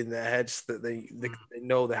embedded in their heads that they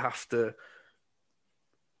know they have to.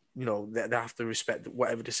 They have to respect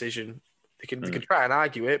whatever decision. They can try and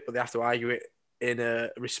argue it, but they have to argue it in a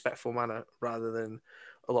respectful manner rather than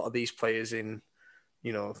a lot of these players in,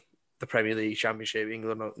 the Premier League, Championship,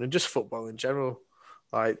 England, and just football in general.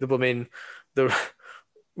 Like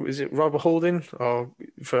was it Robert Holding or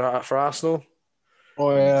for Arsenal?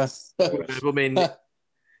 Oh yeah.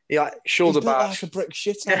 He shoulder like bash. a brick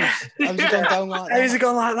shit house. How's he gone down like that? How's he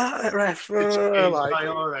gone like that, ref?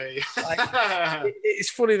 It's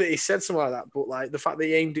funny that he said something like that, but like the fact that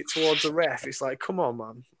he aimed it towards the ref, it's like, come on,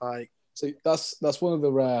 man. Like, see, that's one of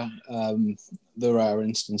the rare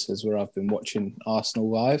instances where I've been watching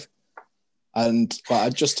Arsenal live, and I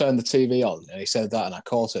just turned the TV on, and he said that, and I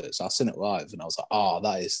caught it, so I seen it live, and I was like, oh,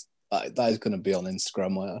 that is going to be on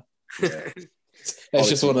Instagram later. Yeah. It's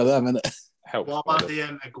just one of them, isn't it? What about the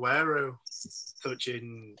Aguero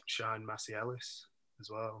touching Shine Massey Ellis as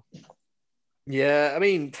well? Yeah, I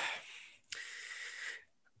mean,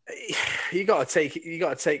 you got to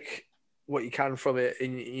take what you can from it,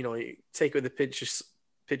 and take it with a pinch of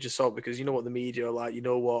salt, because you know what the media are like. You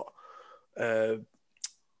know what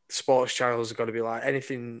sports channels are going to be like.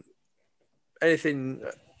 Anything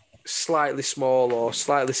slightly small or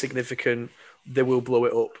slightly significant, they will blow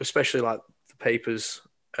it up, especially like the papers.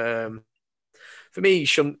 For me, you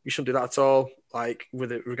shouldn't do that at all. Like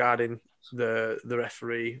with it regarding the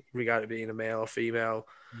referee, regarding being a male or female,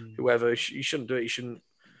 whoever, you shouldn't do it. You shouldn't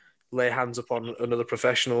lay hands upon another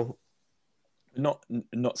professional. Not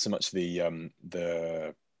so much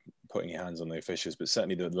the putting your hands on the officials, but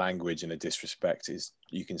certainly the language and the disrespect is,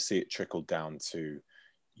 you can see it trickle down to,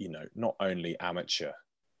 not only amateur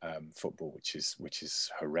football, which is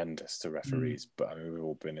horrendous to referees, but I mean, we've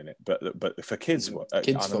all been in it. But for kids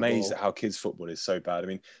I'm amazed at how kids football is so bad. I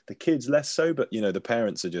mean, the kids less so, but the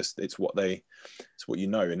parents are just, it's what you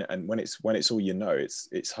know, and when it's all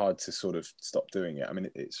it's hard to sort of stop doing it. I mean,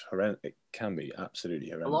 it's horrendous. It can be absolutely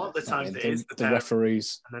horrendous. A lot of the times it is the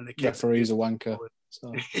referees, and then the referees are wanker.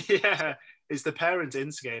 So. Yeah, it's the parents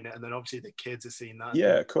instigating it, and then obviously the kids are seeing that.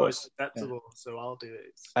 Yeah, of course. Acceptable, so I'll do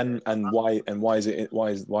it. And why are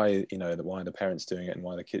the parents doing it, and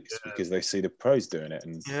why the kids? Because they see the pros doing it,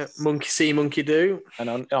 and monkey see, monkey do. And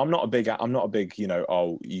I'm not a big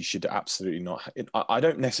you should absolutely not. I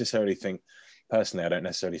don't necessarily think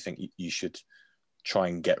you should try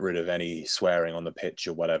and get rid of any swearing on the pitch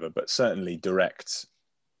or whatever, but certainly direct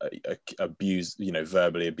abuse,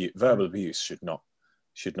 verbal abuse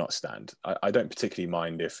should not stand. I don't particularly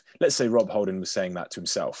mind if, let's say, Rob Holding was saying that to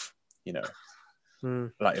himself,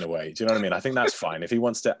 like in a way. Do you know what I mean? I think that's fine. If he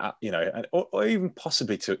wants to, or even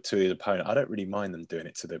possibly to his opponent, I don't really mind them doing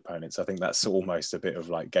it to the opponents. I think that's almost a bit of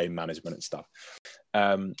like game management and stuff.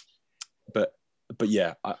 But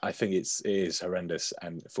yeah, I think it is horrendous,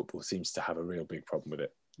 and football seems to have a real big problem with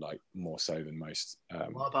it, like more so than most.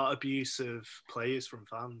 What about abuse of players from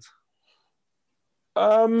fans?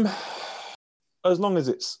 As long as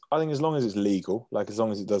it's legal, like as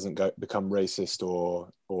long as it doesn't become racist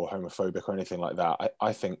or homophobic or anything like that,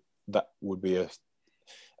 I think that would be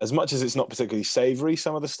as much as it's not particularly savoury,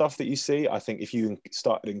 some of the stuff that you see, I think if you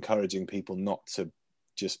started encouraging people not to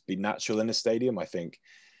just be natural in a stadium, I think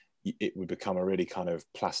it would become a really kind of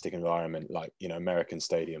plastic environment, like, you know, American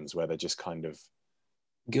stadiums where they're just kind of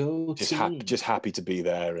just happy to be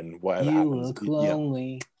there, and whatever happens. Look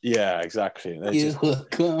lonely. Yeah, exactly.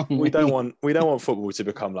 Look lonely. We don't want football to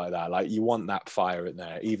become like that. Like, you want that fire in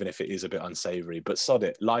there, even if it is a bit unsavory. But sod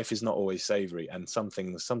it, life is not always savory, and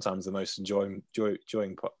sometimes the most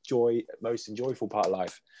most enjoyable part of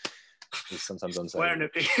life is sometimes unsavory.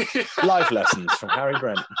 Life lessons from Harry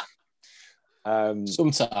Brent.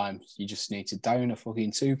 Sometimes you just need to down a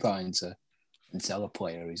fucking 2-pinter and tell a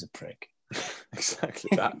player he's a prick. Exactly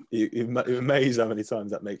that. You're amazed how many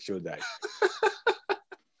times that makes your day.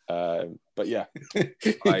 But yeah,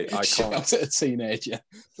 I can't shout at a teenager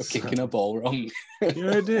for kicking a ball wrong.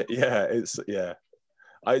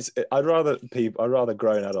 I'd rather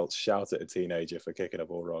grown adults shout at a teenager for kicking a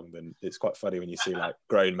ball wrong than. It's quite funny when you see like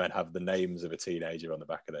grown men have the names of a teenager on the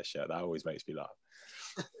back of their shirt. That always makes me laugh.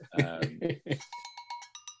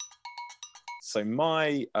 So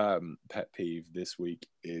my pet peeve this week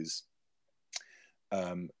is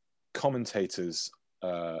commentators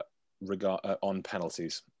on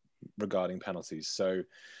penalties, regarding penalties. So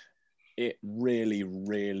it really,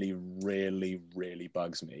 really, really, really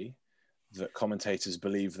bugs me that commentators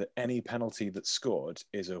believe that any penalty that's scored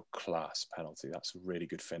is a class penalty. That's a really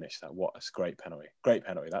good finish. What a great penalty. Great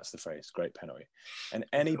penalty. That's the phrase. Great penalty. And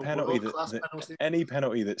any penalty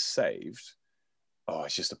that's saved,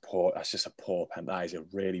 it's just a poor. That's just a poor penalty. That is a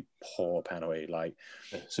really poor penalty. Like,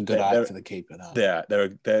 it's a good eye for the keeper. Now.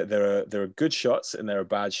 There are good shots and there are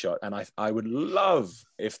bad shots. And I would love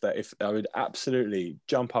if I would absolutely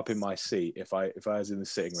jump up in my seat if I was in the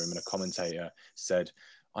sitting room and a commentator said,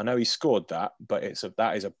 I know he scored that, but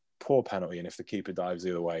that is a poor penalty, and if the keeper dives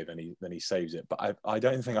the other way, then he saves it. But I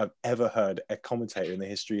don't think I've ever heard a commentator in the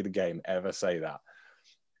history of the game ever say that,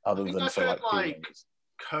 other than for like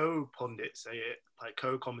co-pundits say it, like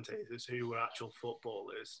co-commentators who were actual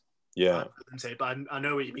footballers. Yeah. But I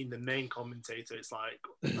know what you mean. The main commentator, it's like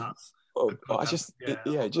that's.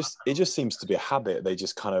 It just seems to be a habit. They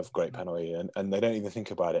just kind of great penalty, and they don't even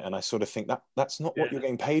think about it. And I sort of think that's not what you're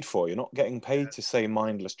getting paid for. You're not getting paid to say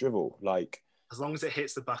mindless drivel. Like, as long as it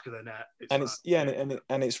hits the back of the net, and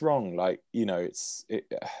it's wrong. Like, you know,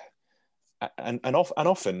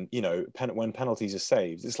 often, you know, when penalties are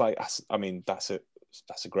saved, it's like, I mean, that's a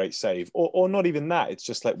great save, or not even that. It's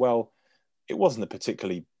just like, well, it wasn't a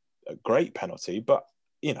particularly great penalty, but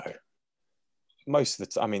you know. Most of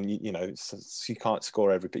the time, I mean, you know, you can't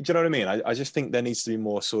score every. Do you know what I mean? I just think there needs to be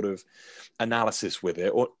more sort of analysis with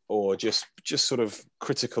it, or just sort of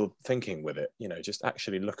critical thinking with it. You know, just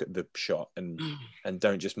actually look at the shot and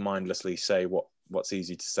don't just mindlessly say what's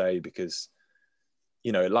easy to say, because,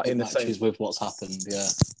 you know, like in the same with what's happened.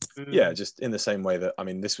 Yeah, just in the same way that, I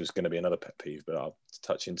mean, this was going to be another pet peeve, but I'll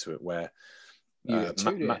touch into it where. Match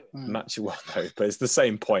well, no, but it's the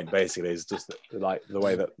same point basically. It's just like the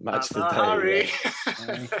way that match of the day.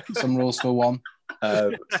 Some rules for one.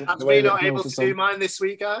 That's me not able to do mine this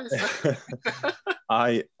week, guys.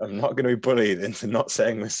 I am not going to be bullied into not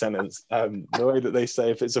saying this sentence. The way that they say,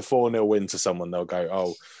 if it's a 4-0 win to someone, they'll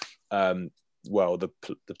go, well, the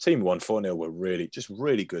team who won 4-0 were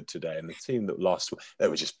really good today, and the team that lost, they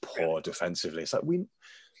were just poor defensively. It's like,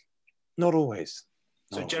 not always.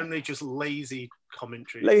 So generally just lazy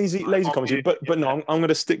commentary. Lazy commentary. But no, I'm going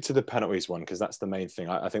to stick to the penalties one, because that's the main thing.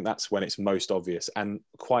 I think that's when it's most obvious. And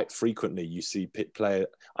quite frequently you see pit player.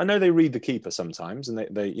 I know they read the keeper sometimes, and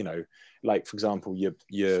they you know, like, for example,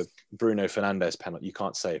 your Bruno Fernandes penalty, you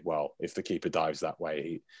can't say, well, if the keeper dives that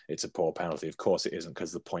way, it's a poor penalty. Of course it isn't,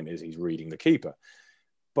 because the point is he's reading the keeper.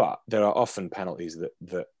 But there are often penalties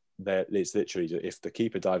that it's literally, if the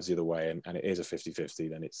keeper dives the other way and it is a 50-50,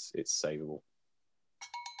 then it's savable.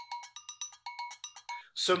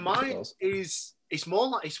 So mine is, it's more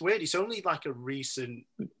like, it's weird. It's only like a recent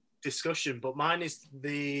discussion, but mine is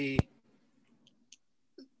the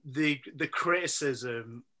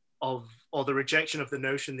criticism of, or the rejection of the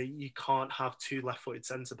notion that you can't have 2 left-footed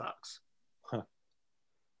centre-backs. Huh.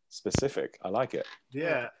 Specific. I like it.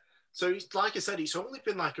 Yeah. So it's, like I said, it's only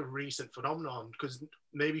been like a recent phenomenon, because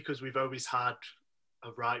we've always had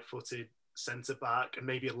a right-footed centre-back and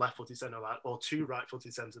maybe a left-footed centre-back, or 2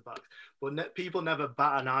 right-footed centre-backs, but people never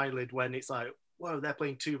bat an eyelid when it's like, whoa, they're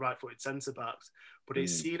playing 2 right-footed centre-backs. But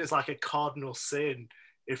it's seen as like a cardinal sin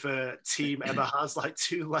if a team ever has like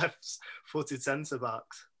 2 left-footed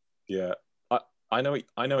centre-backs. Yeah, I know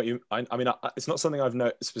what you. I mean, it's not something I've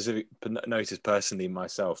noticed personally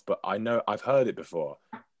myself, but I know I've heard it before,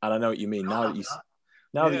 and I know what you mean. Now that you,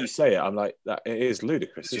 Now that you say it, I'm like, that it is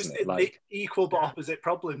ludicrous, isn't it? Like equal but opposite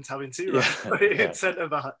problems having two right centre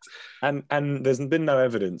backs. And there's been no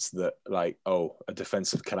evidence that like, oh, a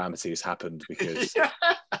defensive calamity has happened because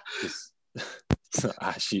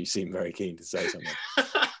Ash, you seem very keen to say something.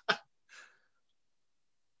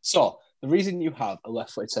 So the reason you have a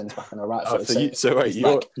left-footed centre back and a right-footed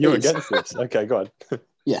you're against this? Okay, go on.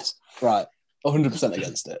 Yes, right. 100%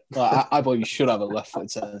 against it. I believe you should have a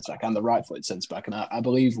left-footed centre-back and the right-footed centre-back. And I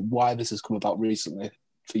believe why this has come about recently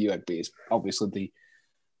for UEGB is obviously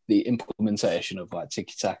the implementation of like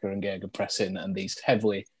tiki-taka and gegenpressing and these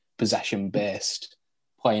heavily possession-based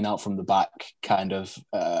playing out from the back kind of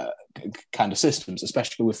systems,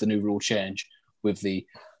 especially with the new rule change with the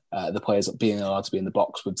players being allowed to be in the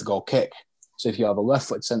box with the goal kick. So if you have a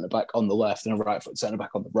left-footed centre-back on the left and a right-footed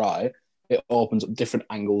centre-back on the right, it opens up different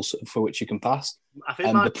angles for which you can pass. I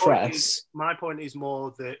think my point is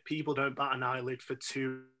more that people don't bat an eyelid for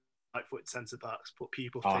two right-footed centre-backs, but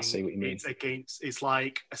people think it's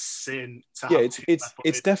like a sin to have two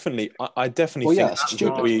it's definitely, I definitely think that's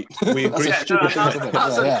stupid. we agree. That's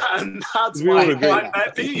my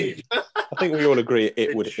pet peeve. I think we all agree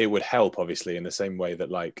it would help, obviously, in the same way that,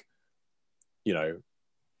 like, you know,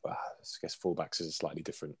 I guess fullbacks is a slightly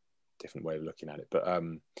different way of looking at it, but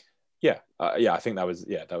I think that was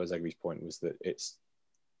Egby's point, was that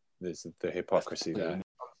there's the hypocrisy there.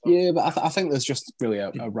 Yeah, but I think there's just really a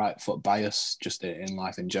right foot bias just in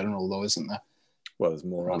life in general, though, isn't there? Well, there's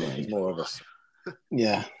more of us.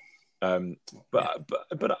 Yeah. But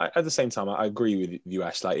at the same time, I agree with you,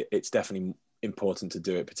 Ash. Like, it's definitely important to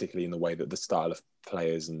do it, particularly in the way that the style of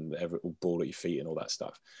players and every ball at your feet and all that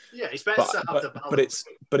stuff. Yeah, it's better to have the balance.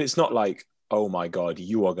 But it's not like, oh my God,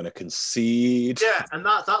 you are going to concede. Yeah, and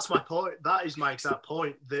that's my point. That is my exact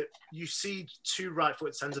point, that you see two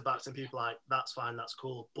right-footed centre-backs and people are like, that's fine, that's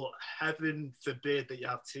cool. But heaven forbid that you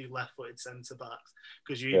have two left-footed centre-backs,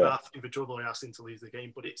 because you're either asking for trouble or you're asking to lose the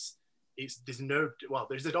game. But there's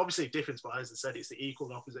obviously a difference, but as I said, it's the equal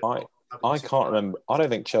and opposite. I can't remember. I don't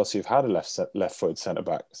think Chelsea have had a left-footed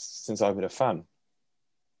centre-back since I've been a fan.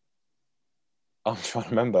 I'm trying to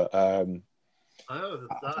remember.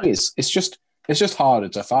 It's just harder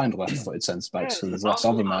to find left-footed centre-backs because there's less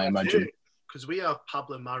of them, I imagine. Because we have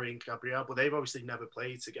Pablo, Mari and Gabriel, but they've obviously never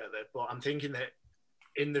played together. But I'm thinking that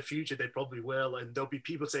in the future they probably will, and there'll be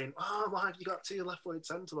people saying, "Oh, why have you got two left-footed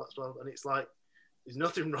centre-backs?" Well, and it's like, there's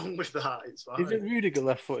nothing wrong with that. It's fine. Isn't Rudiger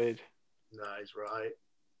left-footed? No, he's right.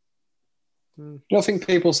 I don't think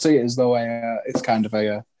people see it as though it's kind of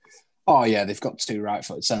oh yeah, they've got two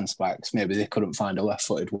right-footed centre-backs. Maybe they couldn't find a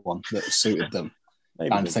left-footed one that suited them.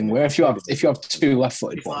 Kind of thing. Where if you have two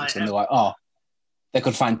left-footed ones, and they're like, oh, they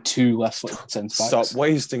could find two left-footed centre-backs. Stop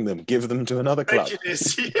wasting them. Give them to another club.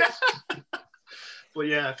 Well,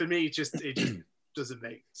 yeah, for me, it just doesn't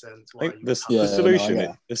make sense. I think the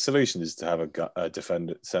solution is to have a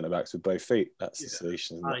defender centre-backs with both feet. That's the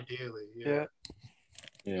solution. Isn't it? Ideally, yeah.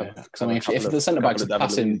 Yeah, because I mean, if the centre backs are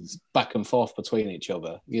passing back and forth between each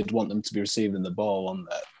other, you'd want them to be receiving the ball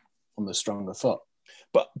on the stronger foot.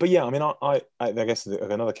 But yeah, I mean, I guess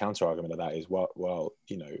another counter argument of that is, well,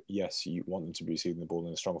 you know, yes, you want them to be receiving the ball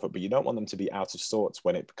in a stronger foot, but you don't want them to be out of sorts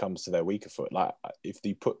when it comes to their weaker foot. Like, if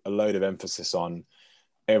you put a load of emphasis on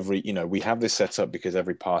we have this set up because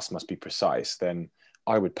every pass must be precise, then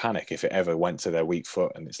I would panic if it ever went to their weak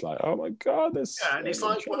foot and it's like, oh my God, there's... Yeah, and it's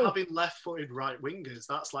like we're having left-footed right wingers.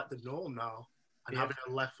 That's like the norm now. And having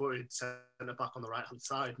a left-footed centre-back on the right-hand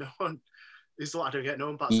side. No one... This is what I don't get. No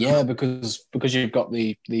one backs. Yeah, because you've got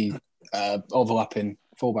the overlapping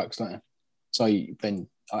fullbacks, don't you? So then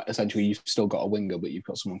essentially you've still got a winger, but you've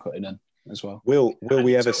got someone cutting in as well. Will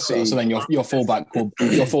we ever see? So then your fullback will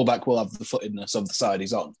have the footedness of the side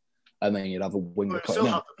he's on, and then you'd have a winger cutting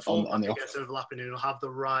in on the off. Overlapping, and you'll have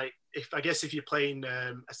the right. If you're playing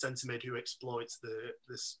a centre mid who exploits the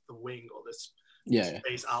wing or this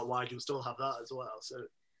space out wide, you'll still have that as well. So.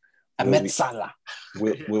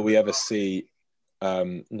 Will we ever see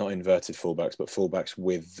not inverted fullbacks, but fullbacks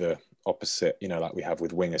with the opposite, like we have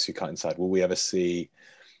with wingers who cut inside? Will we ever see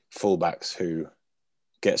fullbacks who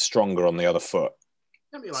get stronger on the other foot?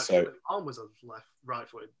 I mean, Ballon was a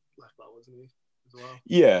right-footed left back, wasn't he? As well.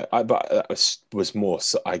 Yeah, but that was more,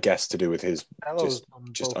 I guess, to do with his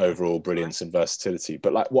just overall brilliance and versatility.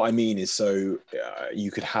 But like, what I mean is, so you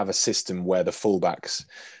could have a system where the fullbacks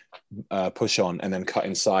push on and then cut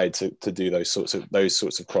inside to do those sorts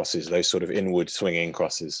of crosses, those sort of inward swinging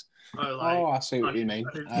crosses. I see what you mean.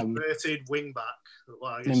 An inverted wing back.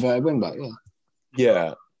 An inverted wing back,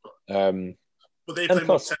 yeah. But they play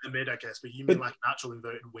more centre mid, I guess. But you mean like an actual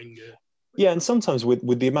inverted winger? Yeah, and sometimes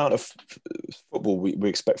with the amount of football we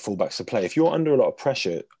expect fullbacks to play, if you're under a lot of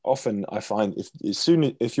pressure, often I find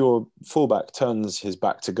if your fullback turns his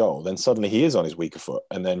back to goal, then suddenly he is on his weaker foot,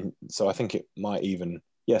 and then so I think it might even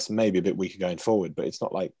maybe a bit weaker going forward, but it's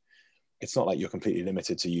not like you're completely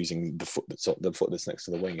limited to using the foot that's next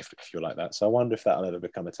to the wing if you're like that. So I wonder if that'll ever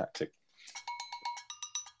become a tactic.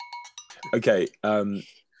 Okay.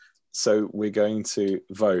 So we're going to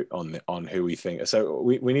vote on who we think. So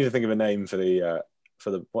we need to think of a name for the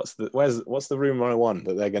what's the room 101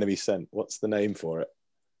 that they're going to be sent? What's the name for it?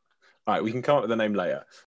 All right, we can come up with a name later.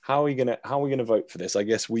 How are we gonna vote for this? I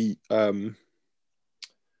guess we all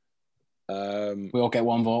get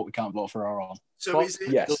one vote. We can't vote for our own. So is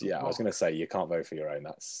it? Yes, yeah. I was going to say you can't vote for your own.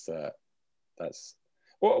 That's.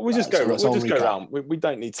 Well, we'll just go. We'll just go around. We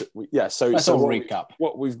don't need to. So let's all recap.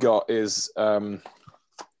 What we've got is.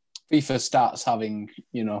 FIFA starts having,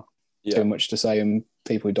 too much to say and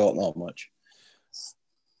people who don't know much.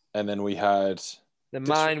 And then we had...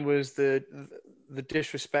 Mine was the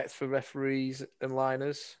disrespect for referees and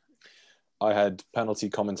liners. I had penalty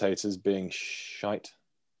commentators being shite.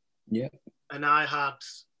 Yeah. And I had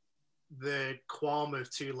the qualm of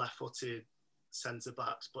 2 left-footed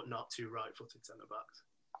centre-backs, but not 2 right-footed centre-backs.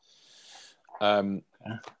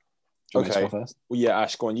 Okay. Well, yeah,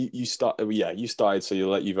 Ash, go on. You start. You started, so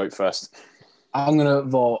you'll let you vote first. I'm gonna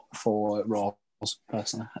vote for Rose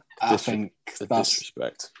personally. I think that's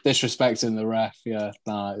disrespecting the ref. Yeah,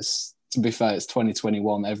 it's to be fair, it's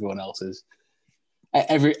 2021. Everyone else is.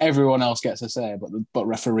 Everyone else gets a say, but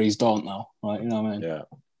referees don't now. Right? You know what I mean? Yeah.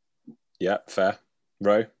 Yeah, fair.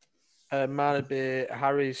 Ro. Mine would be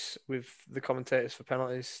Harry's with the commentators for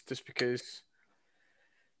penalties, just because.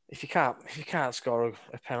 If you can't score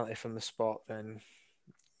a penalty from the spot, then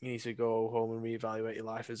you need to go home and reevaluate your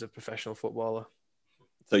life as a professional footballer.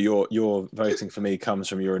 So your voting for me comes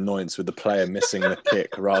from your annoyance with the player missing the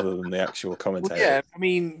kick rather than the actual commentator. Well, yeah, I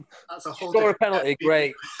mean, score a penalty,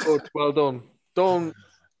 great, good, well done. Don't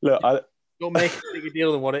make it a bigger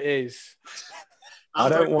deal than what it is. I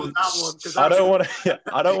don't want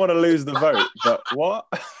to lose the vote. But what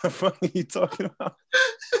are you talking about?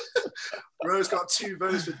 Rose got 2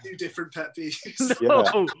 votes for 2 different pet peeves.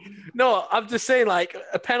 No, I'm just saying, like,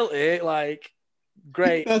 a penalty, like,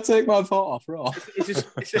 great. I'll take my vote off, Rob.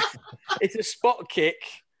 It's a spot kick,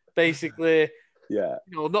 basically. Yeah.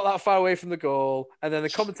 Not that far away from the goal. And then the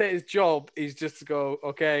commentator's job is just to go,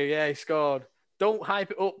 okay, yeah, he scored. Don't hype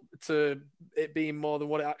it up to it being more than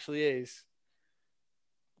what it actually is.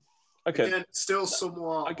 Okay. Again, still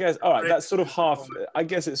somewhat. I guess, all right, that's sort of half. I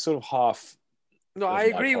guess it's sort of half. No, I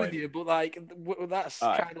agree with you, but that's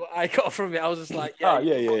kind of what I got from it. I was just like, yeah.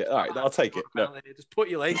 Yeah. All right, I'll take it. No. Just put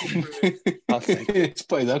your legs through it. I'll take it. Just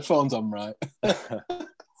put his headphones on, right?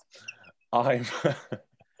 I'm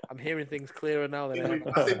hearing things clearer now than ever.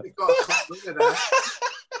 I think we've got a clear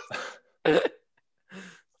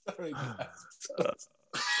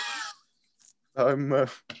there.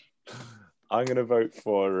 I'm going to vote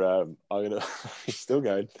for. He's still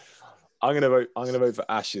going. I'm going to vote for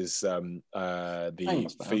Ash's the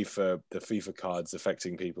FIFA cards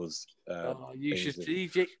affecting people's. You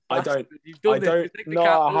strategic. I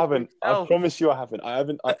haven't. I promise you, I haven't. I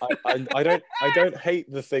don't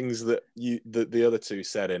hate the things that the other two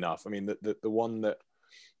said enough. I mean, the one that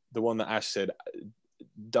Ash said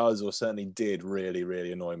does or certainly did really,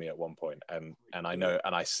 really annoy me at one point, and I know,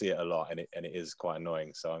 and I see it a lot, and it is quite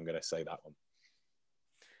annoying. So I'm going to say that one.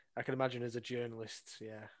 I can imagine as a journalist,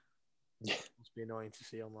 yeah. Must be annoying to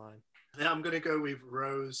see online. Yeah, I'm going to go with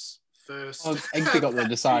Rose first. I think they got the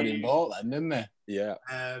deciding vote then, didn't they? Yeah.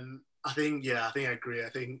 I think I agree. I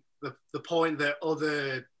think the point that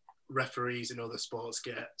other referees in other sports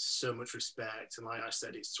get so much respect, and like I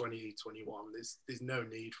said, it's 2021. There's no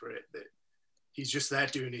need for it. That he's just there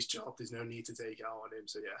doing his job. There's no need to take it out on him.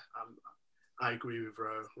 So yeah, I agree with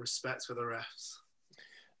Ro. Respect for the refs.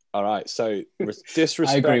 All right. So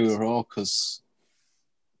disrespect. I agree with Ro because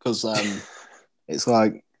it's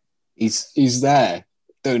like he's there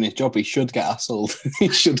doing his job. He should get hassled. He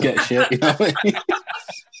should get shit. You know what I mean?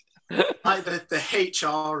 Like the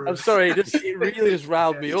HR. I'm sorry, it really just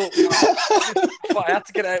riled me up. But I had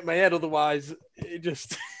to get it out of my head, otherwise it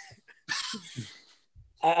just.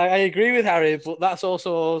 I agree with Harry, but that's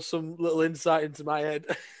also some little insight into my head.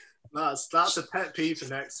 That's a pet peeve for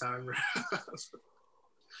next time.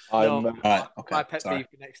 Right, okay, my pet peeve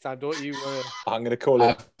for next time. Don't you? I'm going to call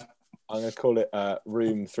it. I'm going to call it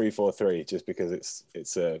room 343, just because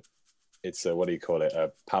it's a what do you call it?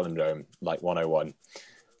 A palindrome, like 101,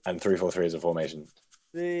 and 343 is a formation.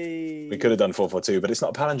 We could have done 442, but it's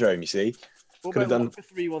not a palindrome. You see, could have done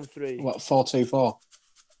 313. What 424?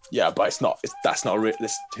 Yeah, but it's not. That's not real.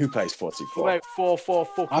 Who plays 4-2-4? Wait, 4-4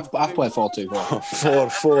 fucking. I've played 4-2-4.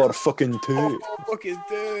 4-4 fucking 2. 4 fucking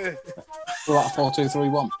 2. What,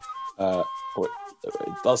 4-2-3-1?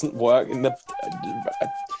 It doesn't work in the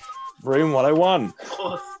room 101.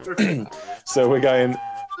 So we're going.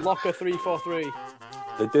 Locker 3-4-3.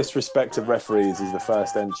 The disrespect of referees is the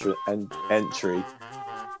first entry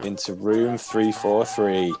into room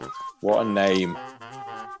 343. What a name.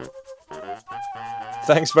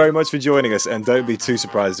 Thanks very much for joining us, and don't be too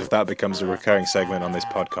surprised if that becomes a recurring segment on this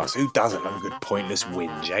podcast. Who doesn't love a good pointless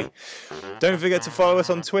whinge, eh? Don't forget to follow us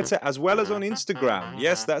on Twitter as well as on Instagram.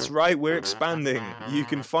 Yes, that's right, we're expanding. You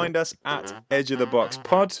can find us at Edge of the Box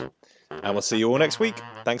Pod, and we'll see you all next week.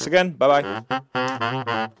 Thanks again.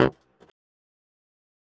 Bye-bye.